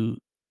a new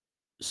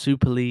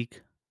Super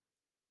League,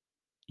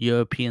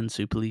 European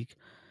Super League,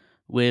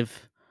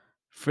 with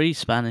 3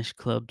 Spanish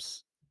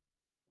clubs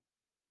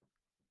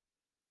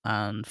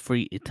and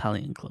 3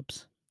 Italian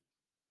clubs.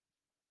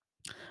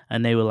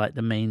 And they were like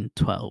the main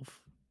 12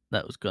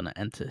 that was going to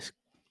enter this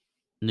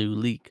new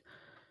league,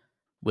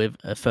 with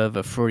a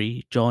further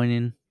 3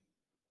 joining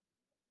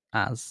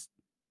as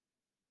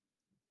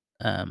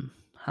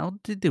how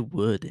did they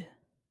word it?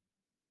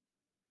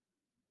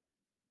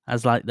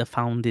 As like the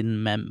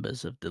founding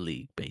members of the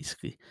league,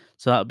 basically.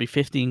 So that would be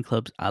 15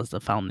 clubs as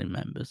the founding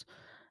members.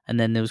 And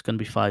then there was going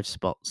to be 5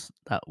 spots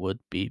that would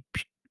be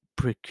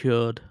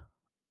procured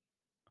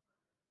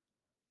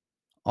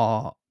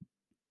or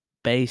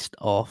based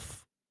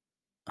off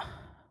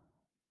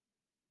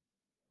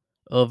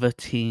other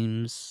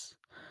teams'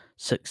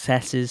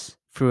 successes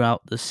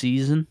throughout the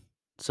season.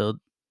 So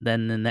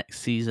then the next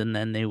season,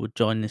 then they would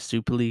join the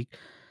Super League.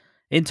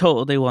 In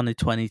total, they wanted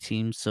 20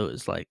 teams, so it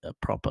was like a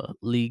proper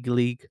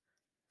league.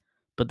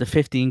 But the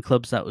 15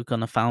 clubs that were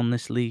going to found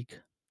this league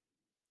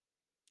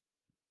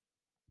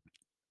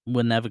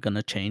were never going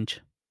to change.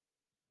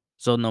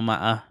 So no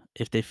matter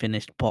if they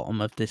finished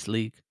bottom of this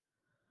league,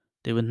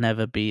 they would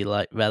never be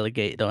like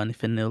relegated or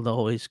anything. They'll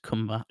always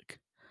come back.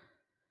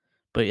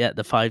 But yet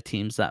the 5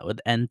 teams that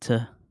would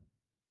enter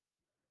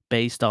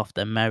based off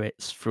their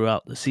merits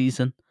throughout the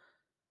season,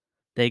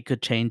 they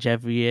could change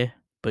every year.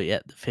 But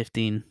yet the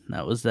 15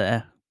 that was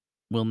there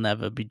will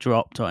never be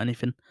dropped or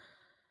anything.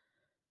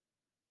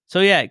 So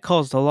yeah, it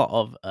caused a lot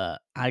of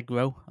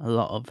aggro, a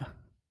lot of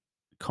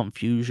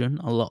confusion,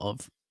 a lot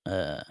of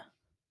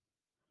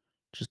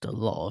just a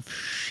lot of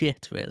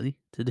shit really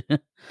to do,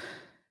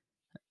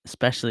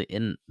 especially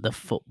in the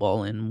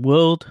footballing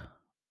world.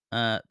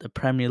 The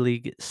Premier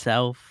League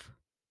itself,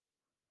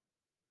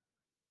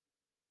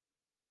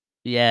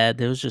 yeah,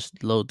 there was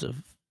just loads of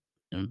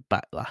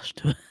backlash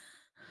to it.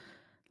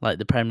 Like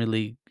the Premier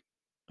League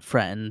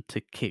threatened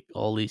to kick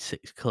all these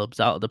 6 clubs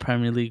out of the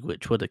Premier League,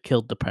 which would have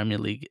killed the Premier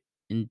League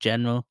in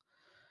general.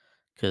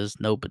 Because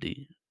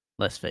nobody,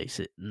 let's face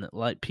it,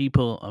 like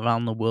people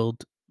around the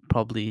world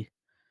probably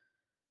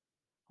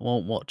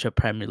won't watch a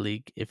Premier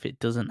League if it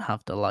doesn't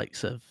have the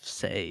likes of,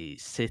 say,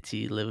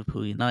 City,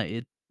 Liverpool,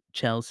 United,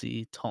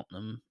 Chelsea,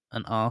 Tottenham,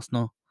 and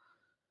Arsenal.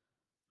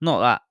 Not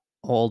that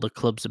all the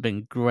clubs have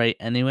been great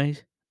anyway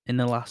in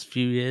the last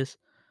few years.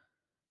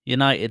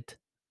 United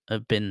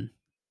have been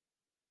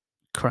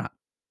crap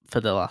for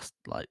the last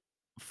like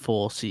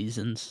 4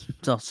 seasons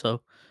or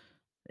so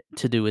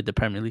to do with the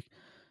Premier League.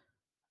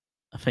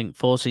 I think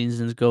 4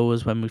 seasons ago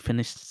was when we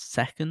finished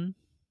second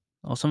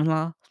or something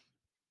like that.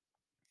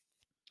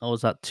 Or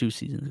was that 2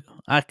 seasons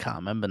ago? I can't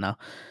remember now.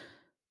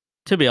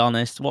 To be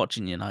honest,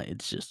 watching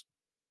United's just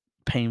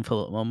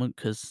painful at the moment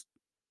because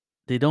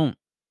they don't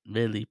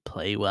really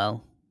play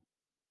well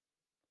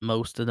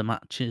most of the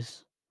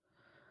matches.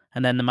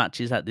 And then the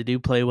matches that they do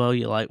play well,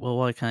 you're like, well,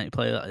 why can't you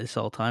play like this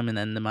all the time? And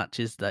then the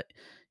matches that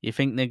you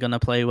think they're going to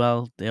play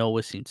well, they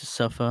always seem to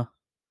suffer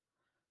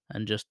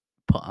and just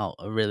put out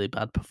a really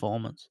bad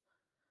performance.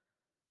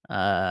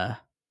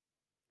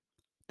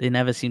 They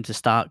never seem to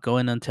start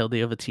going until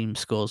the other team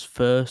scores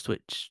first,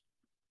 which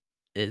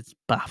is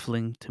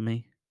baffling to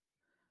me.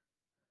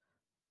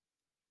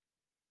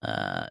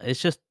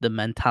 It's just the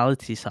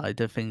mentality side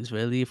of things,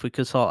 really. If we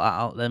could sort that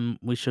out, then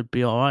we should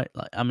be all right.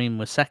 Like, I mean,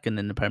 we're second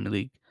in the Premier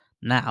League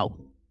now,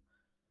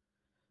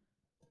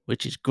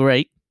 which is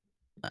great,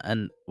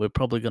 and we're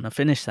probably going to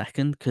finish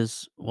second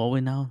because what are we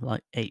now?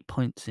 Like 8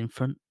 points in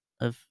front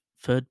of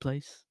third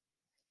place,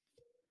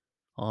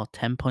 or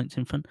 10 points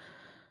in front.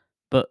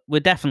 But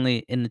we're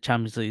definitely in the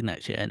Champions League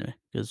next year anyway,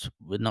 because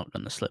we're not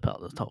going to slip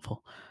out of the top 4.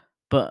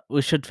 But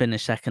we should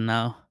finish second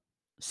now.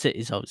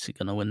 City's obviously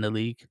going to win the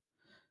league.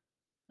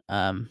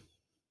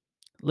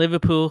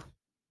 Liverpool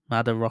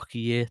had a rocky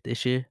year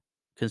this year,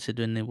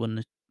 considering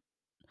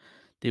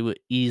they were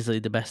easily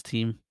the best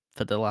team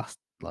for the last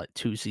like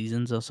 2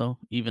 seasons or so,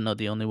 even though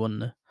they only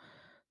won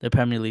the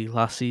Premier League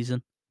last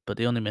season, but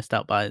they only missed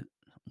out by,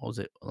 what was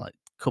it, like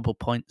a couple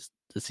points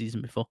the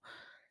season before.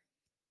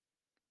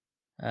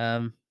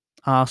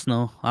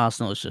 Arsenal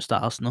is just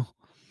Arsenal.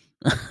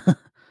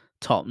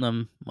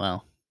 Tottenham,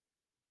 well,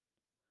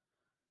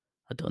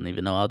 I don't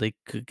even know how they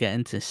could get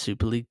into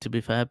Super League, to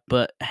be fair,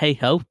 but hey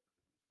ho.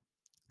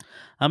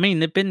 I mean,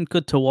 they've been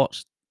good to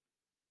watch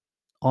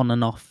on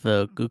and off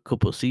for a good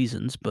couple of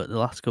seasons, but the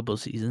last couple of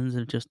seasons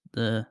have just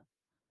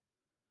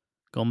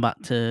gone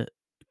back to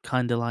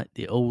kind of like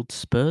the old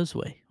Spurs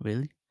way,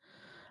 really.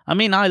 I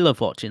mean, I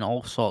love watching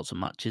all sorts of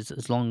matches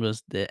as long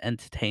as they're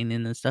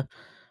entertaining and stuff.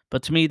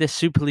 But to me, this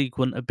Super League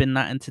wouldn't have been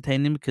that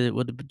entertaining because it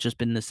would have just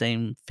been the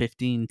same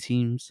 15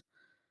 teams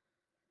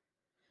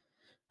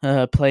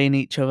playing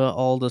each other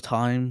all the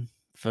time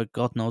for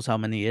God knows how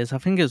many years. I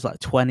think it was like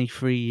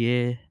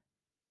 23-year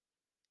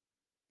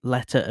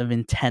letter of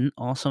intent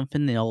or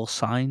something they all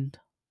signed.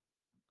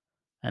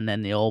 And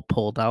then they all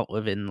pulled out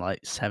within like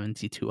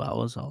 72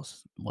 hours or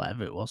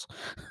whatever it was.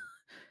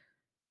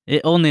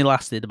 It only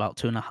lasted about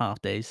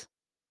 2.5 days,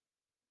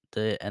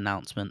 the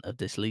announcement of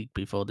this league,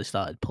 before they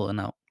started pulling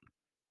out.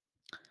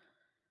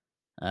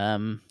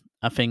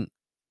 I think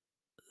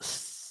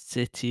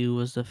City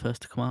was the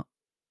first to come out.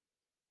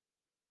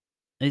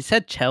 It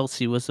said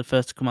Chelsea was the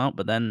first to come out,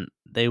 but then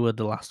they were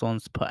the last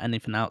ones to put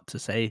anything out to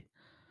say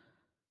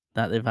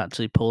that they've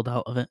actually pulled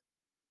out of it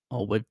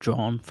or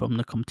withdrawn from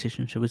the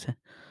competition, should we say.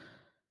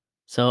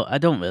 So I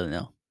don't really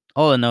know.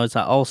 All I know is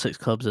that all 6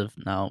 clubs have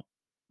now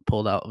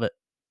pulled out of it.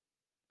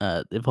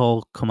 They've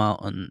all come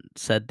out and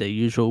said their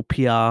usual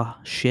PR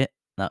shit.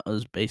 That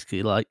was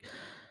basically like,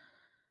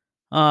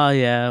 "Oh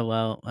yeah,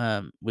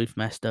 well, we've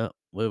messed up.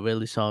 We're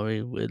really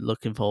sorry. We're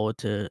looking forward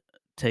to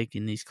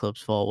taking these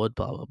clubs forward.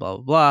 Blah blah blah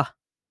blah blah."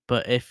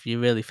 But if you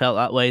really felt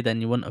that way,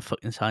 then you wouldn't have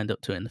fucking signed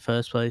up to it in the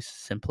first place.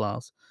 Simple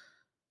as.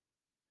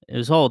 It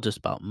was all just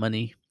about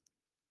money.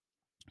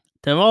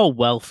 They're all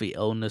wealthy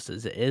owners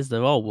as it is.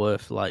 They're all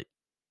worth like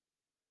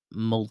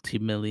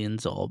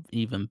multi-millions or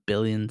even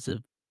billions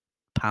of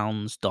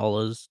pounds,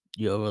 dollars,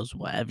 euros,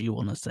 whatever you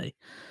want to say.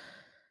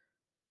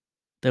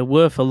 They're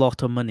worth a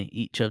lot of money,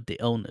 each of the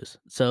owners.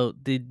 So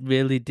they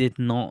really did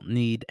not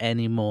need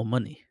any more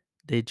money.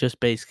 They just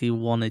basically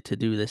wanted to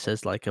do this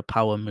as like a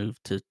power move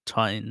to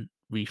try and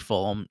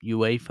reform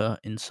UEFA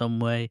in some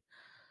way.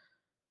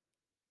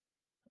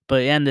 But at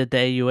the end of the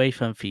day,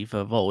 UEFA and FIFA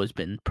have always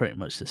been pretty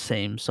much the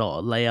same sort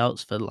of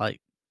layouts for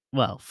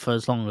for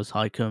as long as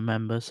I can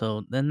remember.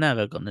 So they're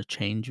never going to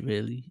change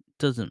really.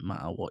 Doesn't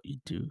matter what you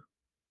do.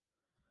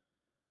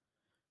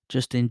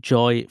 Just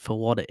enjoy it for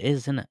what it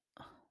is, innit?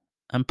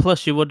 And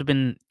plus, you would have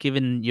been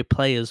giving your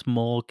players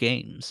more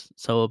games.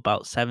 So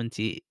about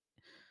 70,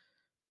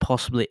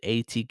 possibly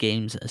 80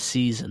 games a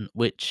season,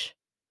 which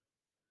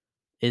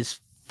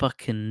is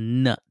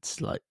fucking nuts.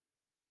 Like,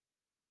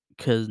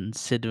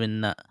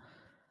 considering that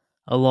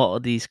a lot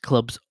of these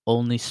clubs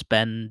only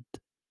spend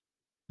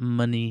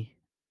money.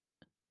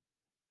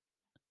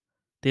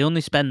 They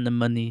only spend the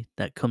money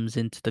that comes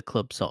into the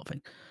club, sort of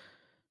thing.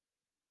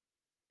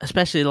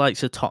 Especially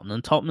likes of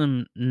Tottenham.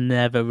 Tottenham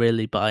never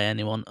really buy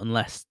anyone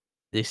unless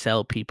they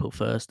sell people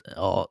first,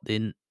 or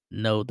they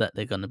know that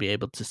they're going to be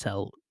able to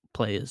sell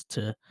players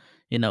to,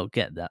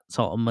 get that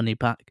sort of money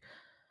back.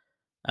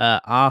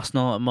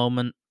 Arsenal at the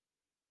moment,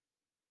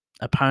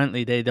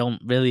 apparently they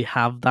don't really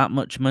have that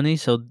much money,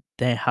 so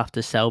they have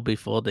to sell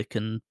before they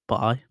can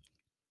buy.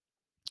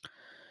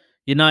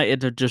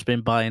 United have just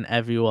been buying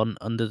everyone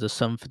under the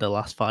sun for the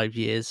last 5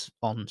 years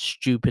on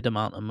stupid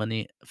amount of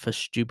money for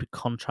stupid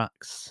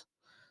contracts.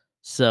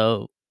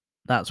 So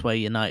that's where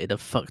United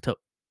have fucked up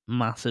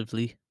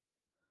massively.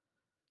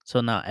 So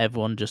now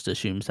everyone just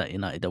assumes that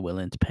United are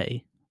willing to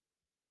pay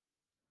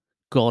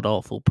god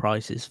awful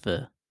prices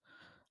for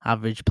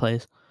average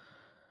players.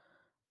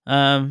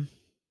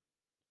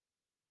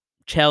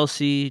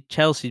 Chelsea's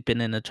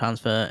been in a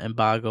transfer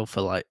embargo for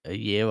like a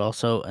year or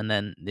so, and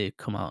then they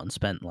come out and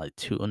spent like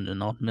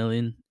 200 odd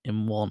million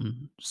in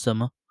one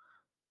summer.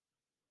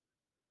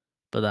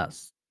 But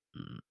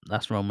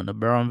that's Roman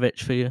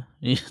Abramovich for you.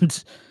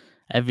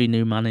 Every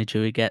new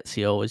manager he gets,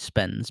 he always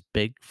spends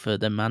big for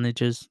the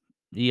managers.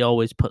 He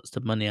always puts the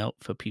money out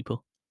for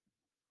people.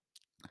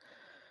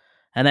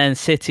 And then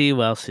City,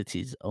 well,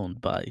 City's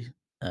owned by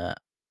uh,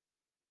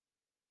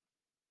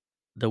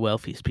 the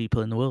wealthiest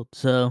people in the world.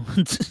 So,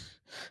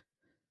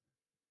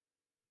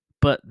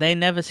 but they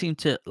never seem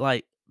to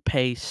like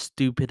pay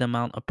stupid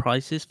amount of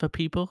prices for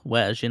people,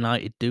 whereas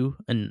United do,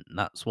 and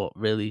that's what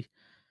really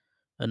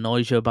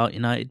annoys you about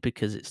United,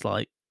 because it's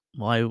like,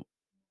 why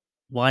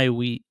are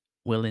we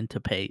willing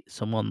to pay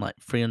someone like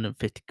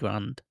 350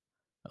 grand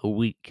a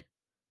week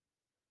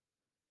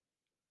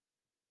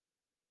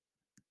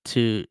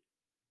to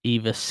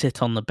either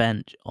sit on the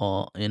bench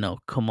or,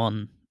 come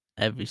on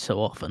every so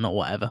often or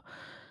whatever?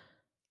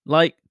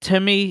 Like, to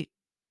me,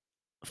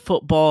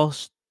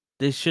 footballs,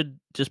 they should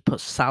just put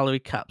salary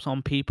caps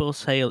on people.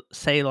 Say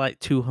like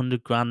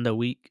 200 grand a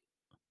week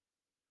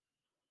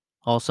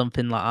or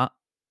something like that.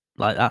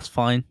 Like, that's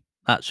fine.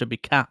 That should be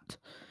capped.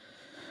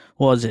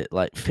 What is it,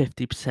 like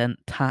 50%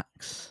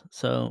 tax?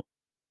 So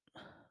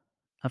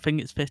I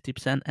think it's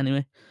 50%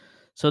 anyway.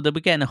 So they'll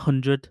be getting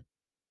 100.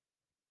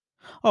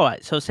 All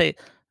right. So say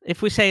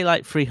if we say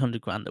like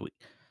 300 grand a week,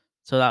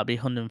 so that'd be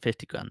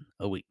 150 grand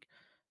a week.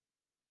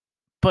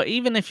 But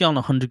even if you're on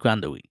 100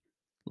 grand a week,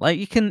 like,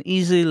 you can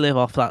easily live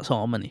off that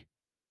sort of money.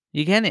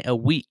 You're getting it a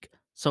week.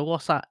 So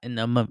what's that in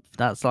a month?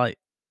 That's like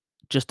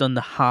just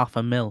under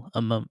 $500,000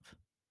 a month.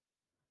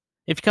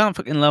 If you can't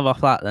fucking live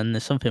off that, then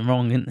there's something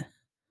wrong, isn't there?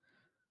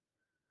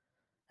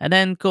 And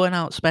then going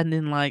out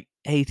spending like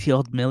 80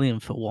 odd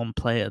million for one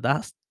player,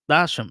 that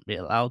shouldn't be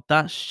allowed.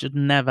 That should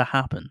never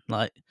happen.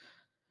 Like,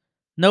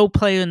 no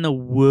player in the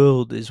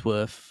world is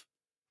worth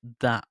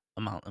that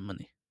amount of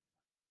money.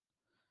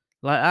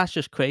 Like, that's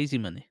just crazy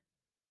money.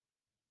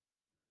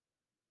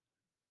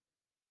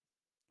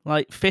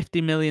 Like,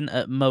 50 million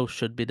at most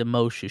should be the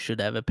most you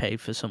should ever pay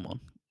for someone.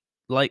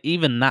 Like,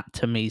 even that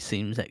to me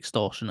seems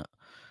extortionate.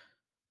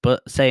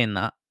 But saying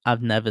that,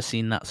 I've never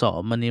seen that sort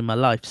of money in my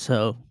life,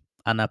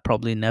 and I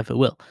probably never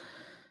will.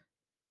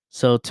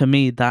 So to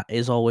me, that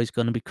is always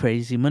going to be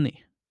crazy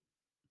money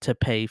to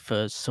pay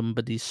for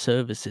somebody's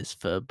services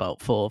for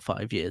about 4 or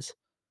 5 years.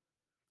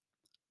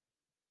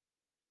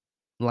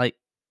 Like,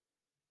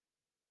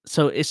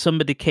 so if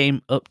somebody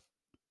came up,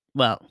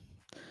 well,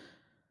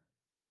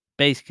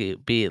 basically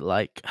it'd be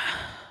like,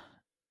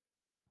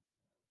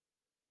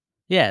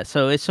 yeah.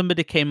 So if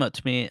somebody came up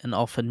to me and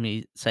offered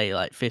me, say,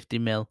 like 50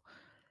 mil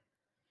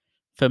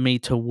for me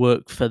to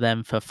work for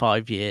them for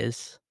 5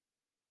 years,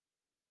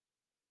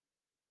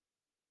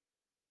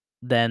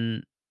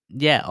 then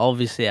yeah,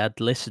 obviously I'd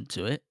listen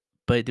to it,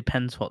 but it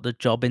depends what the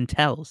job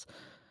entails.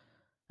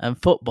 And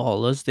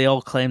footballers, they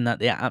all claim that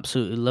they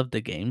absolutely love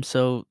the game.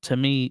 So to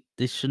me,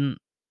 they shouldn't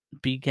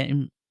be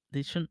getting.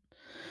 They shouldn't.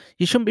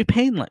 You shouldn't be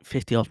paying like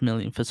 50 odd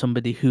million for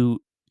somebody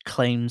who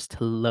claims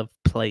to love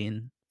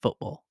playing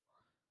football.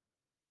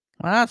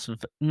 Well, that's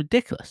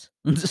ridiculous.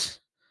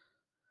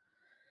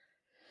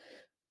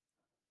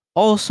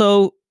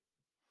 Also,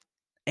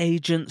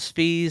 agents'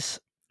 fees.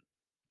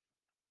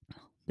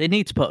 They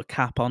need to put a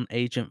cap on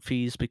agent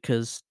fees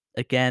because,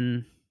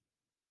 again,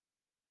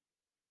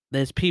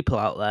 there's people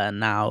out there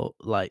now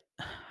like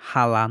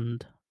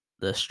Haaland,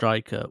 the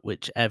striker,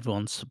 which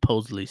everyone's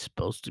supposedly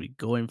supposed to be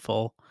going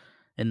for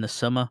in the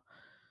summer.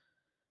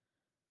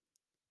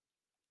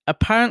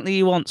 Apparently,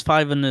 he wants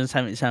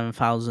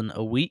 577,000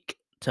 a week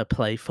to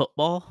play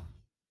football.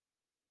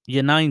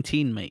 You're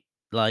 19, mate.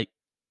 Like,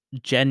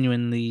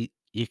 genuinely,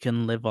 you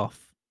can live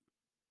off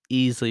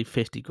easily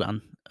 50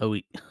 grand a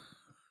week.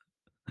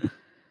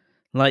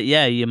 Like,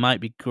 yeah, you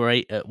might be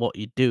great at what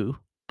you do,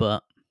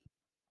 but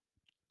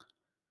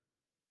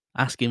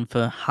asking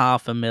for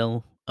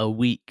 500,000 a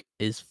week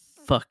is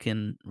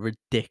fucking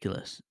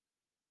ridiculous.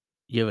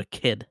 You're a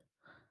kid.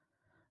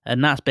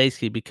 And that's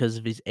basically because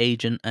of his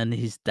agent and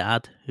his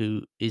dad,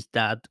 who his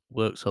dad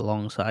works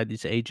alongside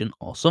his agent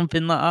or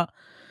something like that.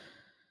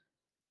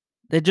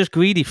 They're just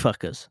greedy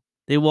fuckers.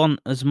 They want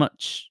as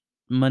much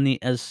money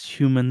as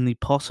humanly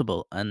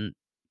possible, and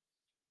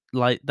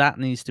like that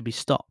needs to be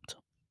stopped.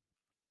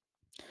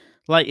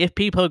 Like if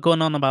people are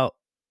going on about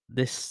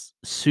this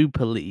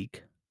Super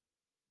League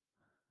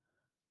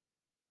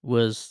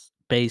was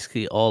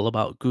basically all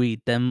about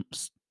greed, then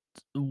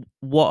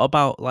what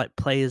about like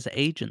players'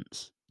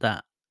 agents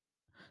that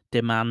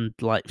demand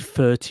like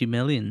 30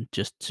 million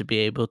just to be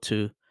able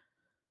to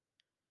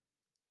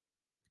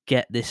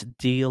get this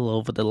deal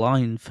over the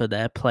line for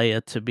their player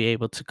to be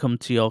able to come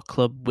to your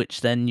club, which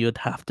then you'd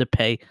have to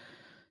pay,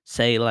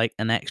 say, like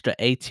an extra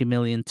 80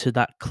 million to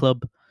that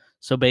club.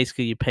 So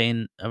basically, you're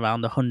paying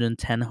around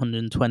 110,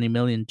 120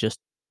 million just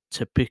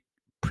to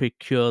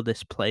procure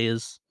this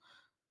player's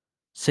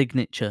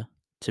signature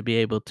to be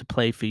able to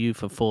play for you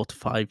for 4 to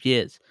 5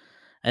 years.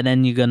 And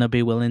then you're going to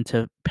be willing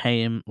to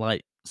pay him,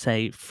 like,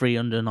 say,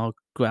 300 odd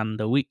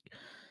grand a week.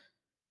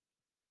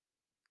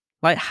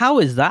 Like, how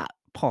is that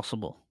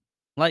possible?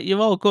 Like, you're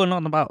all going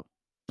on about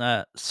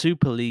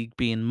Super League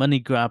being money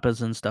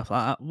grabbers and stuff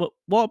like that.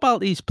 What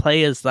about these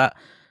players that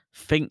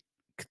think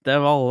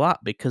they're all that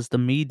because the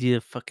media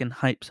fucking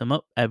hypes them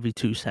up every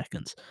 2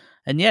 seconds?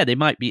 And yeah, they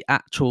might be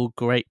actual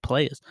great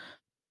players,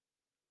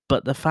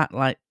 but the fact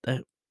like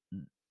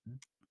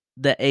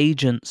the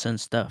agents and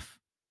stuff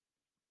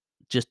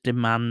just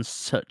demands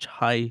such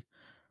high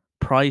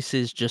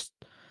prices just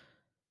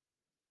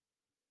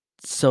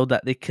so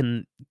that they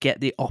can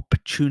get the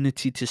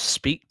opportunity to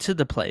speak to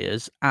the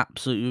players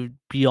absolutely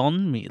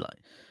beyond me. Like,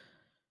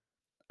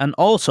 and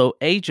also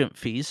agent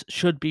fees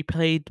should be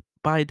paid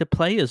by the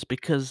players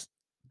because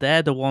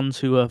they're the ones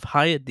who have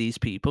hired these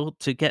people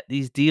to get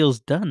these deals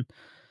done.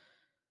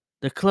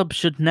 The club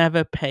should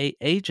never pay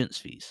agents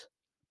fees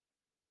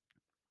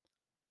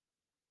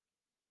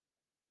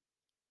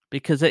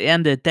because at the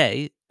end of the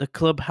day, the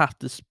club have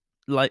to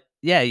like,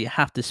 yeah, you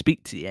have to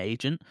speak to the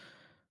agent,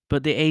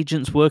 but the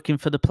agent's working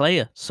for the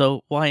player.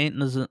 So why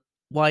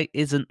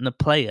isn't the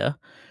player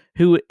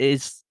who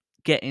is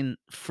getting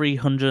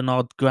 300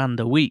 odd grand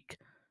a week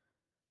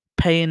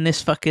paying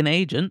this fucking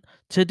agent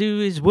to do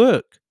his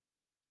work?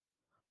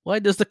 Why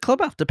does the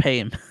club have to pay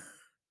him?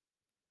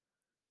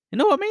 You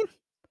know what I mean?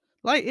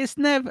 Like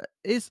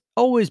it's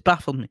always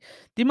baffled me.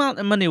 The amount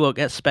of money what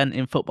gets spent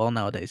in football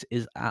nowadays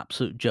is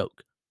absolute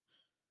joke.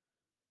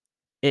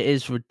 It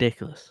is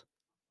ridiculous.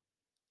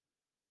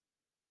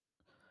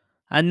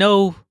 I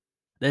know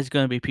there's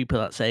going to be people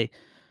that say,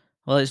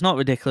 well, it's not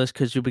ridiculous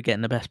because you'll be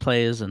getting the best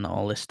players and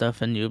all this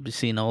stuff, and you'll be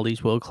seeing all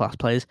these world class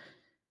players.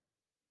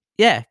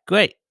 Yeah,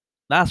 great.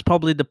 That's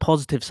probably the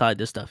positive side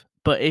of stuff.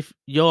 But if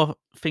you're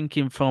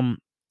thinking from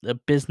a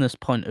business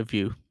point of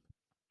view,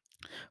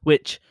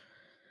 which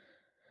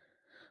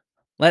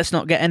let's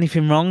not get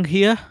anything wrong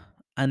here.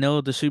 I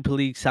know the Super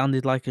League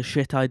sounded like a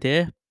shit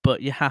idea,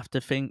 but you have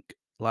to think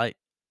like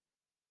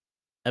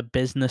a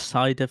business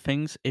side of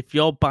things. If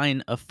you're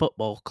buying a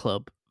football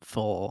club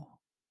for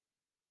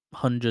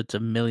hundreds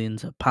of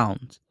millions of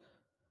pounds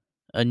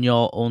and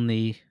you're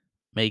only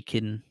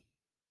making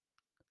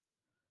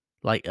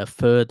like a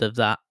third of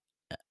that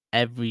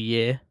every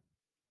year,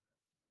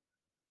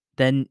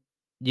 then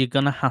you're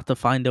gonna have to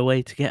find a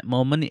way to get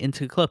more money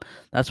into the club.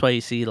 That's why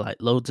you see like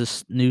loads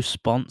of new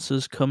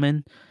sponsors come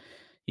in.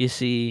 You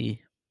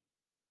see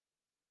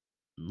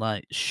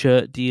like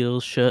shirt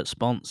deals, shirt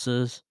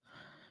sponsors.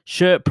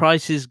 Shirt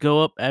prices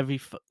go up every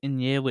fucking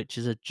year, which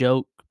is a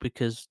joke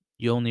because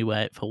you only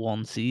wear it for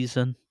one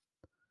season.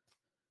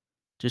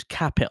 Just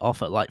cap it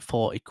off at like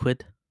 40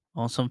 quid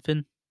or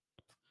something.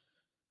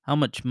 How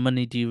much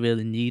money do you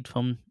really need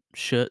from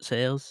shirt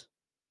sales?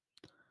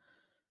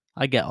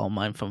 I get all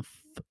mine from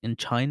in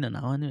China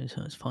now anyway,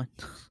 so it's fine.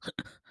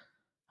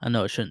 I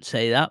know I shouldn't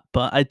say that,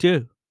 but I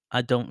do.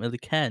 I don't really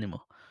care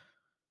anymore.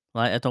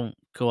 Like, I don't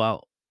go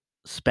out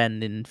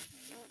spending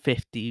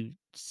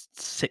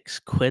 56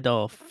 quid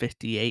or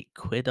 58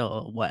 quid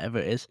or whatever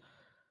it is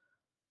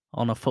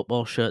on a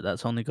football shirt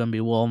that's only going to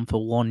be worn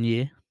for 1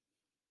 year.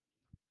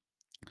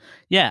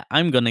 Yeah,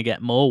 I'm going to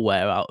get more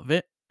wear out of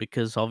it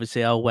because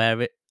obviously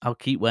I'll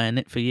keep wearing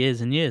it for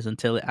years and years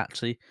until it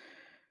actually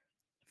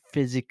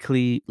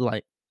physically,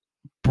 like,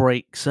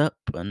 breaks up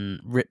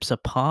and rips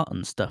apart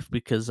and stuff,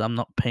 because I'm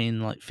not paying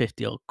like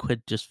 50 odd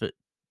quid just for it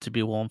to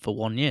be worn for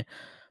 1 year.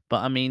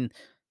 But I mean,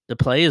 the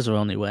players are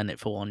only wearing it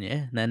for 1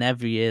 year. And then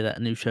every year that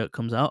a new shirt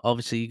comes out,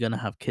 obviously you're going to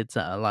have kids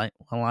that are like,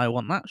 well, I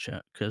want that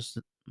shirt because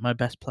my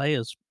best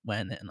player's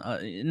wearing it.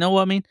 And you know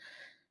what I mean?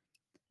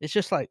 It's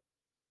just like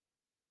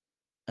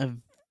a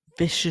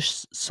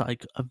vicious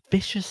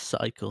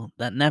cycle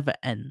that never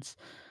ends.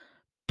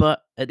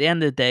 But at the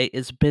end of the day,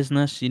 it's a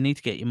business. You need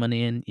to get your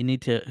money in. You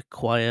need to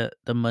acquire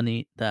the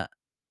money that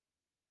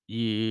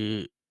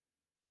you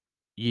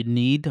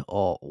need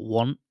or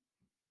want.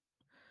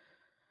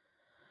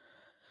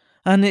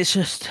 And it's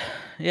just,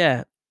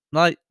 yeah,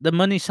 like the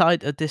money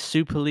side of this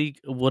Super League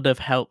would have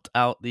helped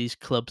out these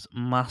clubs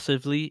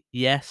massively,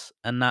 yes,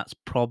 and that's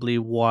probably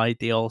why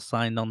they all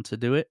signed on to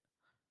do it.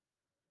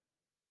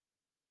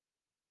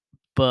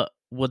 But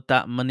would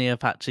that money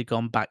have actually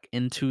gone back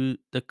into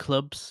the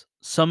clubs?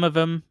 Some of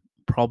them,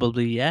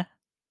 probably, yeah.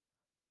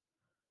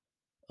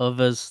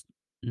 Others,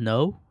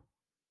 no.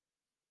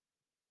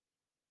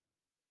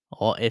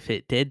 Or if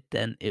it did,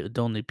 then it would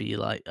only be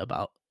like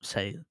about,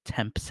 say,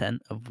 10%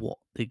 of what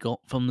they got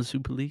from the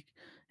Super League.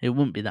 It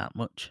wouldn't be that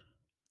much.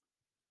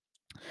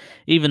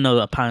 Even though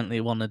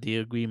apparently one of the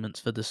agreements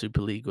for the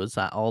Super League was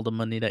that all the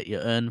money that you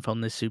earn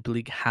from the Super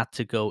League had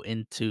to go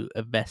into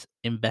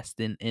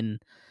investing in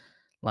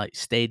like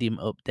stadium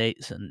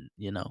updates and,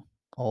 you know,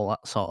 all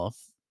that sort of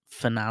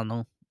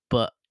phenomenal.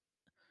 But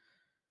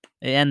at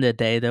the end of the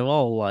day, they're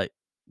all like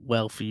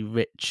wealthy,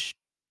 rich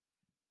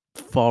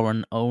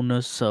foreign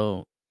owners,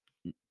 so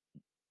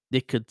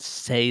they could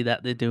say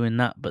that they're doing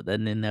that, but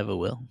then they never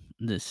will.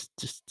 It's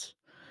just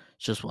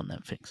one of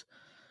them things.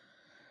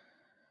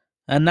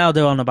 And now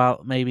they're on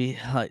about maybe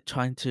like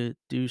trying to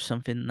do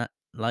something that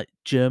like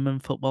German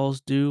footballs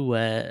do,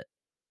 where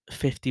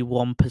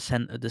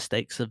 51% of the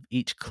stakes of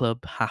each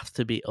club have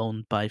to be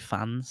owned by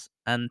fans.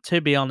 And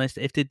to be honest,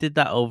 if they did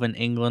that over in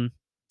England,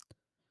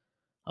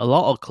 a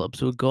lot of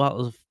clubs would go out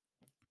of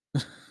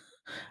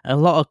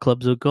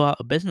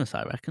business,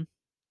 I reckon.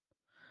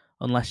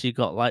 Unless you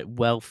got like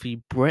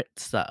wealthy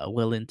Brits that are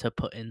willing to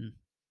put in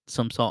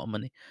some sort of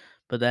money.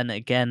 But then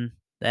again,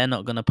 they're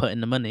not going to put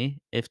in the money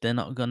if they're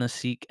not going to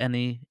seek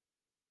any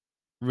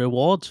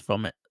rewards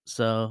from it.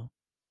 So,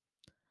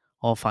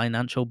 or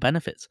financial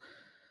benefits.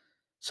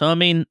 So I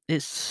mean,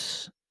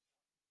 it's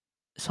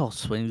all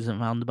swings and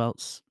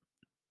roundabouts.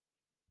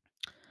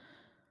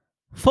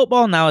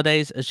 Football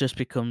nowadays has just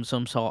become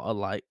some sort of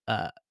like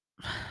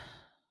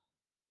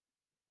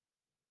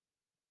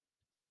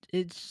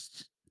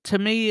it's to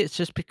me it's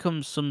just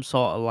become some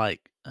sort of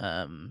like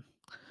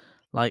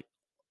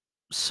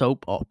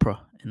soap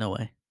opera in a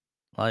way.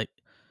 Like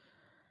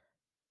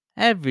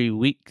every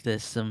week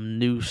there's some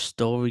new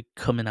story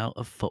coming out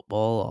of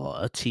football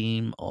or a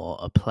team or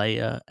a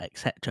player,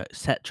 etc.,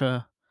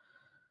 etc.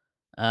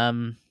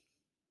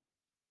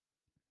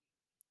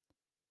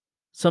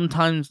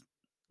 Sometimes,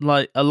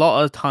 like a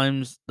lot of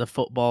times, the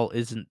football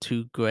isn't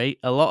too great.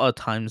 A lot of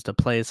times, the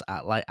players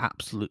act like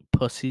absolute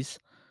pussies.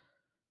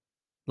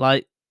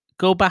 Like,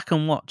 go back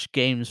and watch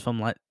games from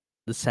like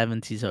the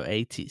 70s or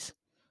 80s.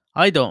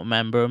 I don't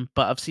remember them,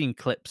 but I've seen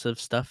clips of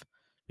stuff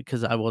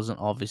because I wasn't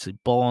obviously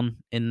born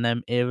in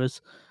them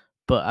eras.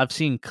 But I've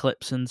seen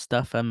clips and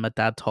stuff, and my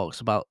dad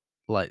talks about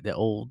like the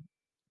old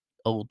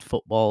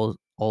football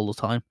all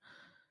the time.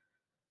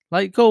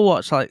 Like, go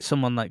watch like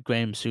someone like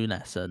Graham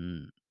Souness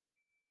and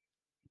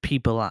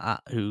people like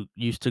that who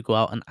used to go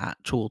out and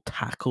actual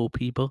tackle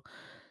people.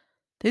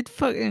 They'd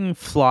fucking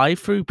fly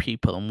through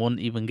people and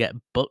wouldn't even get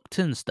booked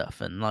and stuff.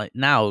 And like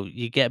now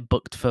you get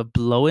booked for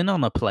blowing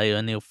on a player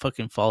and he'll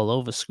fucking fall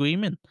over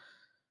screaming.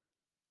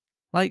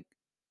 Like,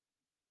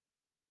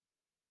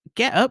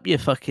 get up, you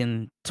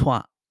fucking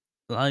twat.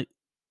 Like,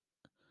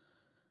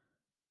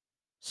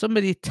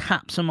 somebody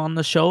taps them on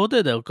the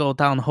shoulder, they'll go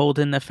down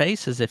holding their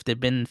face as if they've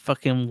been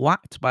fucking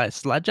whacked by a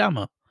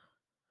sledgehammer.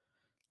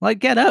 Like,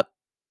 get up.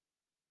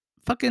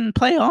 Fucking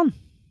play on.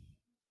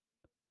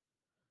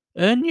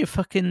 Earn your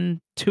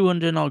fucking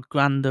 200 odd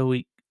grand a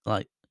week.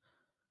 Like,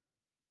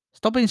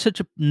 stop being such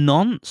a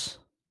nonce.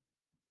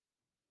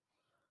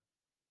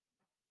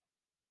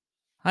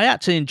 I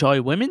actually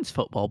enjoy women's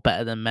football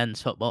better than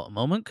men's football at the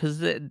moment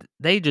because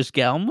they just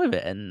get on with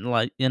it and,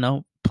 like, you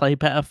know, play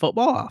better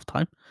football half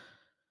time.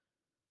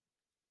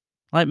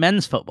 Like,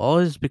 men's football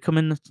is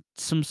becoming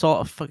some sort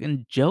of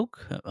fucking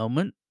joke at the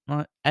moment.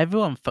 Like,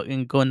 everyone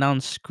fucking going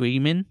down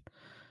screaming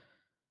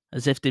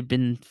as if they've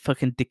been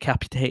fucking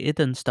decapitated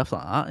and stuff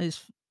like that.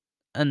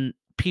 And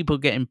people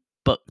getting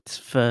booked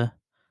for,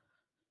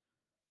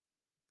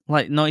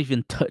 like, not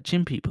even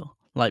touching people.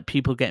 Like,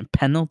 people getting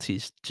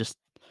penalties just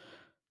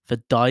for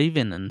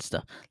diving and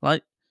stuff.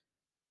 Like,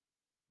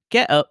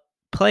 get up,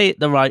 play it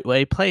the right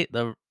way, play it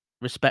the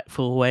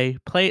respectful way,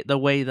 play it the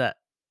way that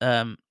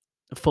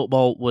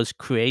football was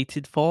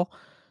created for,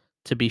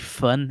 to be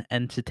fun,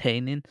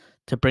 entertaining,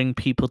 to bring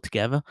people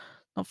together.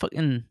 Not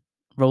fucking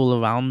roll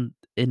around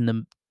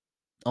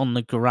on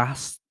the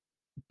grass,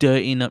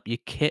 dirtying up your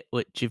kit,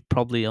 which you've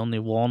probably only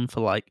worn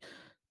for like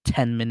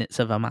 10 minutes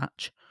of a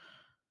match.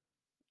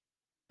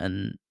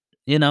 And,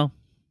 you know,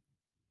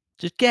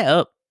 just get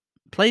up,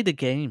 play the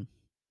game,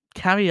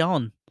 carry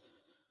on,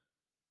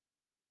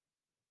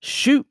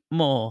 shoot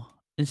more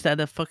instead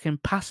of fucking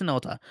passing all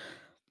the time.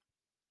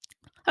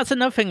 That's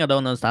another thing I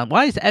don't understand.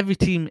 Why is every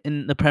team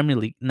in the Premier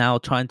League now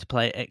trying to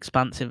play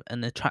expansive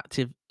and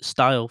attractive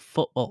style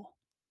football?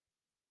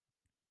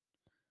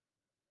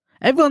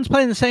 Everyone's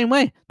playing the same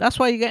way. That's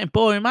why you're getting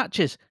boring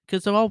matches,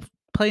 because they're all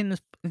playing the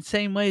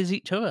same way as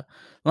each other.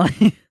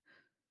 Like,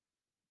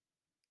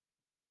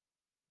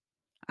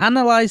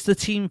 analyze the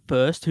team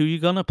first, who you're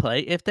gonna play.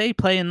 If they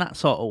play in that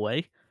sort of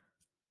way,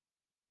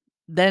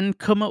 then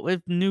come up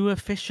with new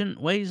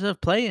efficient ways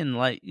of playing.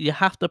 Like, you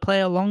have to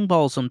play a long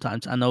ball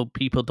sometimes. I know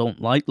people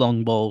don't like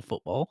long ball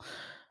football,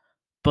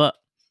 but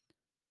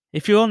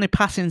if you're only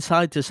passing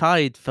side to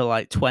side for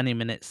like 20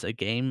 minutes a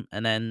game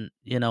and then,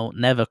 you know,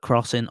 never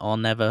crossing or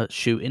never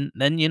shooting,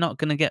 then you're not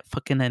going to get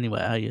fucking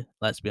anywhere, are you?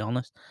 Let's be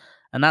honest.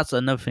 And that's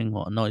another thing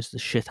what annoys the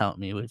shit out of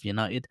me with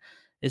United,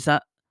 is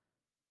that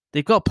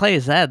they've got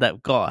players there that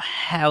have got a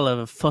hell of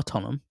a foot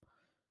on them,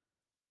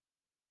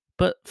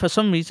 but for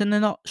some reason they're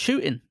not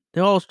shooting.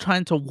 They're always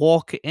trying to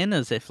walk it in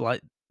as if like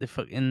they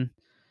fucking,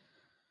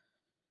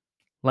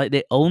 like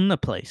they own the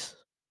place.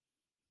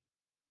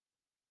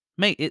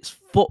 Mate, it's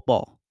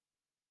football.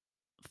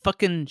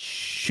 Fucking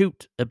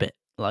shoot a bit.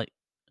 Like,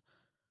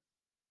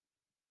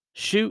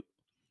 shoot,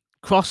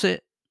 cross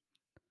it.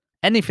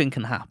 Anything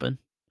can happen.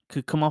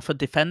 Could come off a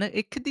defender.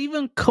 It could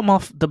even come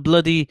off the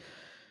bloody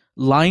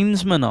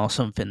linesman or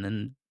something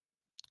and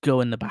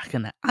go in the back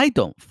of net. I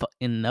don't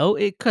fucking know.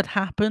 It could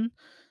happen.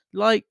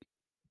 Like,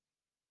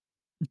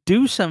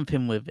 do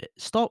something with it.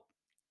 Stop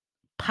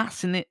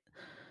passing it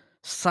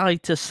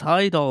side to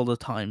side all the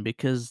time,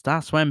 because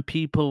that's when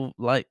people,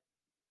 like,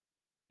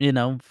 you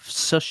know,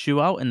 suss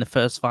you out in the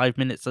first 5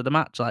 minutes of the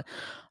match. Like,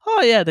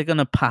 oh yeah, they're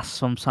gonna pass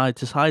from side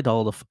to side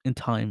all the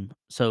time,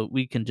 so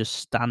we can just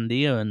stand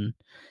here and,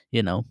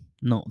 you know,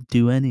 not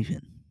do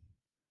anything.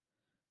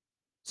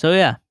 So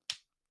yeah,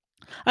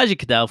 as you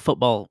can tell,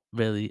 football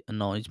really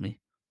annoys me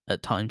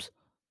at times.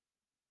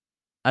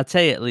 I'd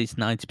say at least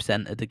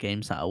 90% of the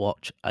games that I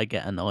watch, I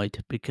get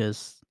annoyed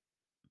because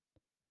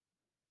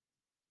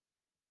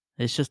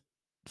it's just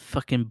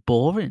fucking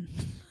boring.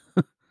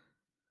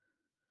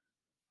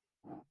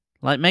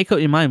 Like, make up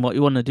your mind what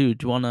you want to do.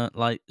 Do you want to,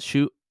 like,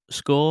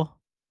 score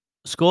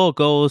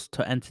goals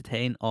to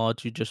entertain, or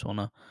do you just want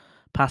to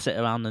pass it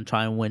around and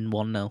try and win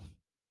 1-0?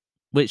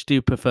 Which do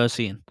you prefer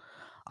seeing?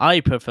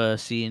 I prefer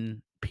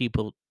seeing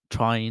people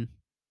trying,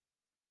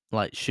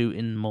 like,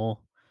 shooting more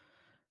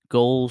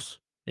goals.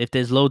 If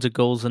there's loads of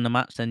goals in the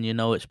match, then you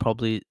know it's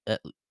probably a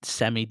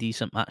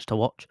semi-decent match to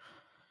watch.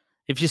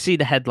 If you see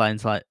the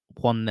headlines like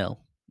 1-0,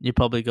 you're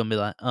probably going to be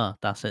like, oh,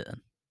 that's it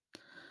then.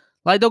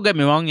 Like, don't get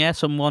me wrong, yeah,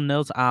 some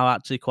 1-0s are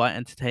actually quite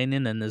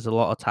entertaining and there's a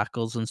lot of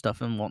tackles and stuff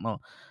and whatnot,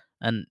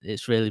 and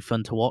it's really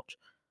fun to watch.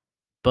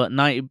 But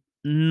 98%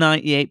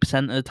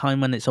 of the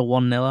time when it's a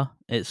 1-0,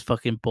 it's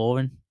fucking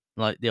boring.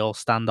 Like, they all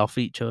stand off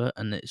each other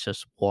and it's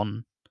just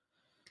one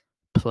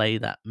play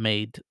that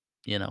made,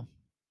 you know,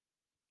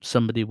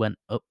 somebody went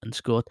up and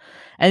scored.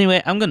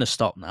 Anyway, I'm going to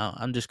stop now.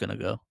 I'm just going to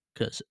go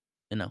because,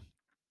 you know,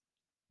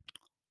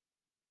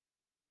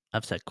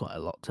 I've said quite a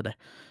lot today.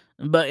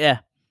 But yeah,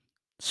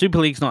 Super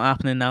League's not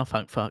happening now,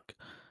 thank fuck.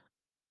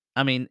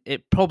 I mean,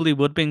 it probably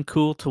would have been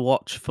cool to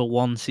watch for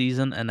one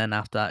season, and then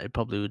after that, it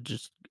probably would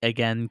just,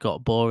 again,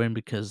 got boring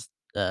because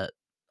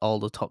all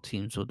the top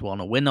teams would want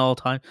to win all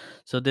the time.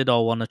 So they'd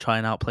all want to try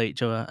and outplay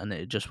each other, and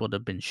it just would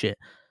have been shit.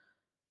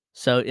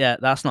 So yeah,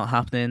 that's not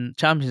happening.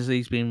 Champions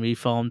League's been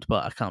reformed,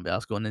 but I can't be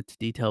asked going into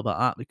detail about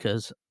that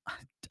because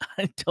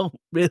I don't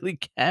really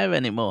care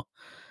anymore.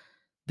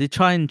 They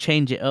try and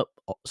change it up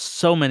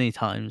so many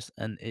times,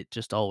 and it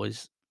just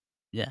always,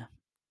 yeah,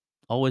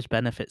 always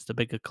benefits the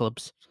bigger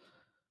clubs,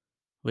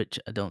 which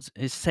I don't.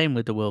 It's the same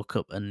with the World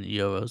Cup and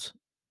Euros.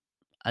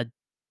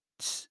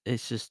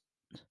 It's just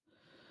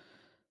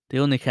they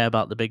only care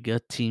about the bigger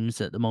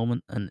teams at the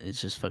moment, and it's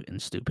just fucking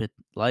stupid.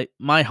 Like,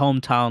 my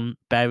hometown,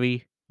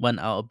 Bury, went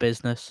out of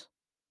business,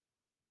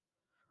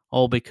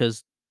 all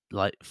because,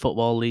 like,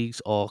 football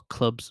leagues or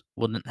clubs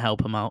wouldn't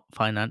help them out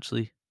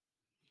financially.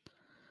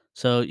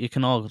 So you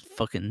can all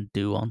fucking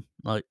do one,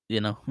 like,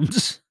 you know,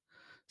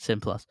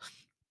 simple as.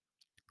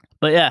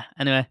 But yeah,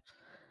 anyway,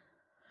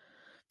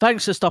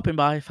 thanks for stopping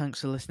by.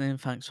 Thanks for listening.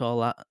 Thanks for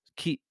all that.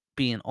 Keep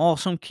being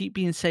awesome. Keep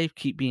being safe.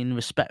 Keep being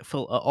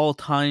respectful at all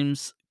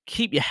times.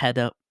 Keep your head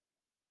up.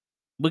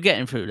 We're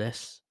getting through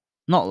this.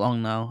 Not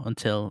long now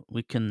until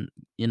we can,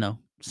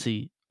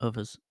 see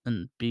others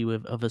and be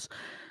with others.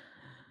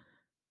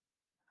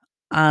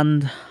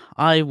 And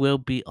I will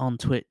be on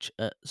Twitch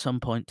at some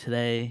point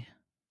today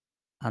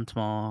and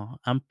tomorrow,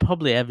 and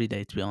probably every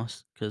day, to be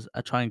honest, because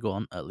I try and go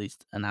on at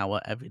least an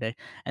hour every day.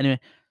 Anyway,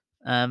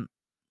 um,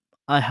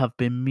 I have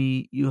been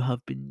me, you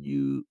have been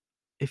you.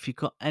 If you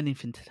got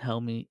anything to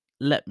tell me,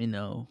 let me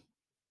know.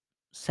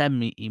 Send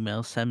me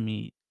emails, send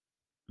me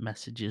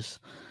messages.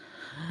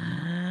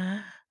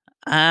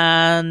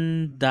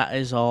 And that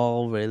is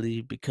all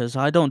really, because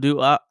I don't do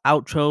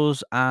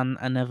outros, and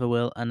I never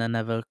will, and I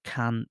never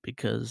can,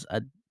 because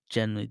I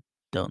generally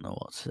don't know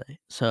what to say.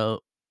 So,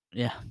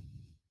 yeah,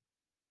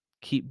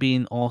 keep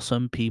being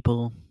awesome,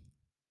 people.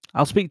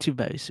 I'll speak to you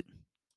very soon.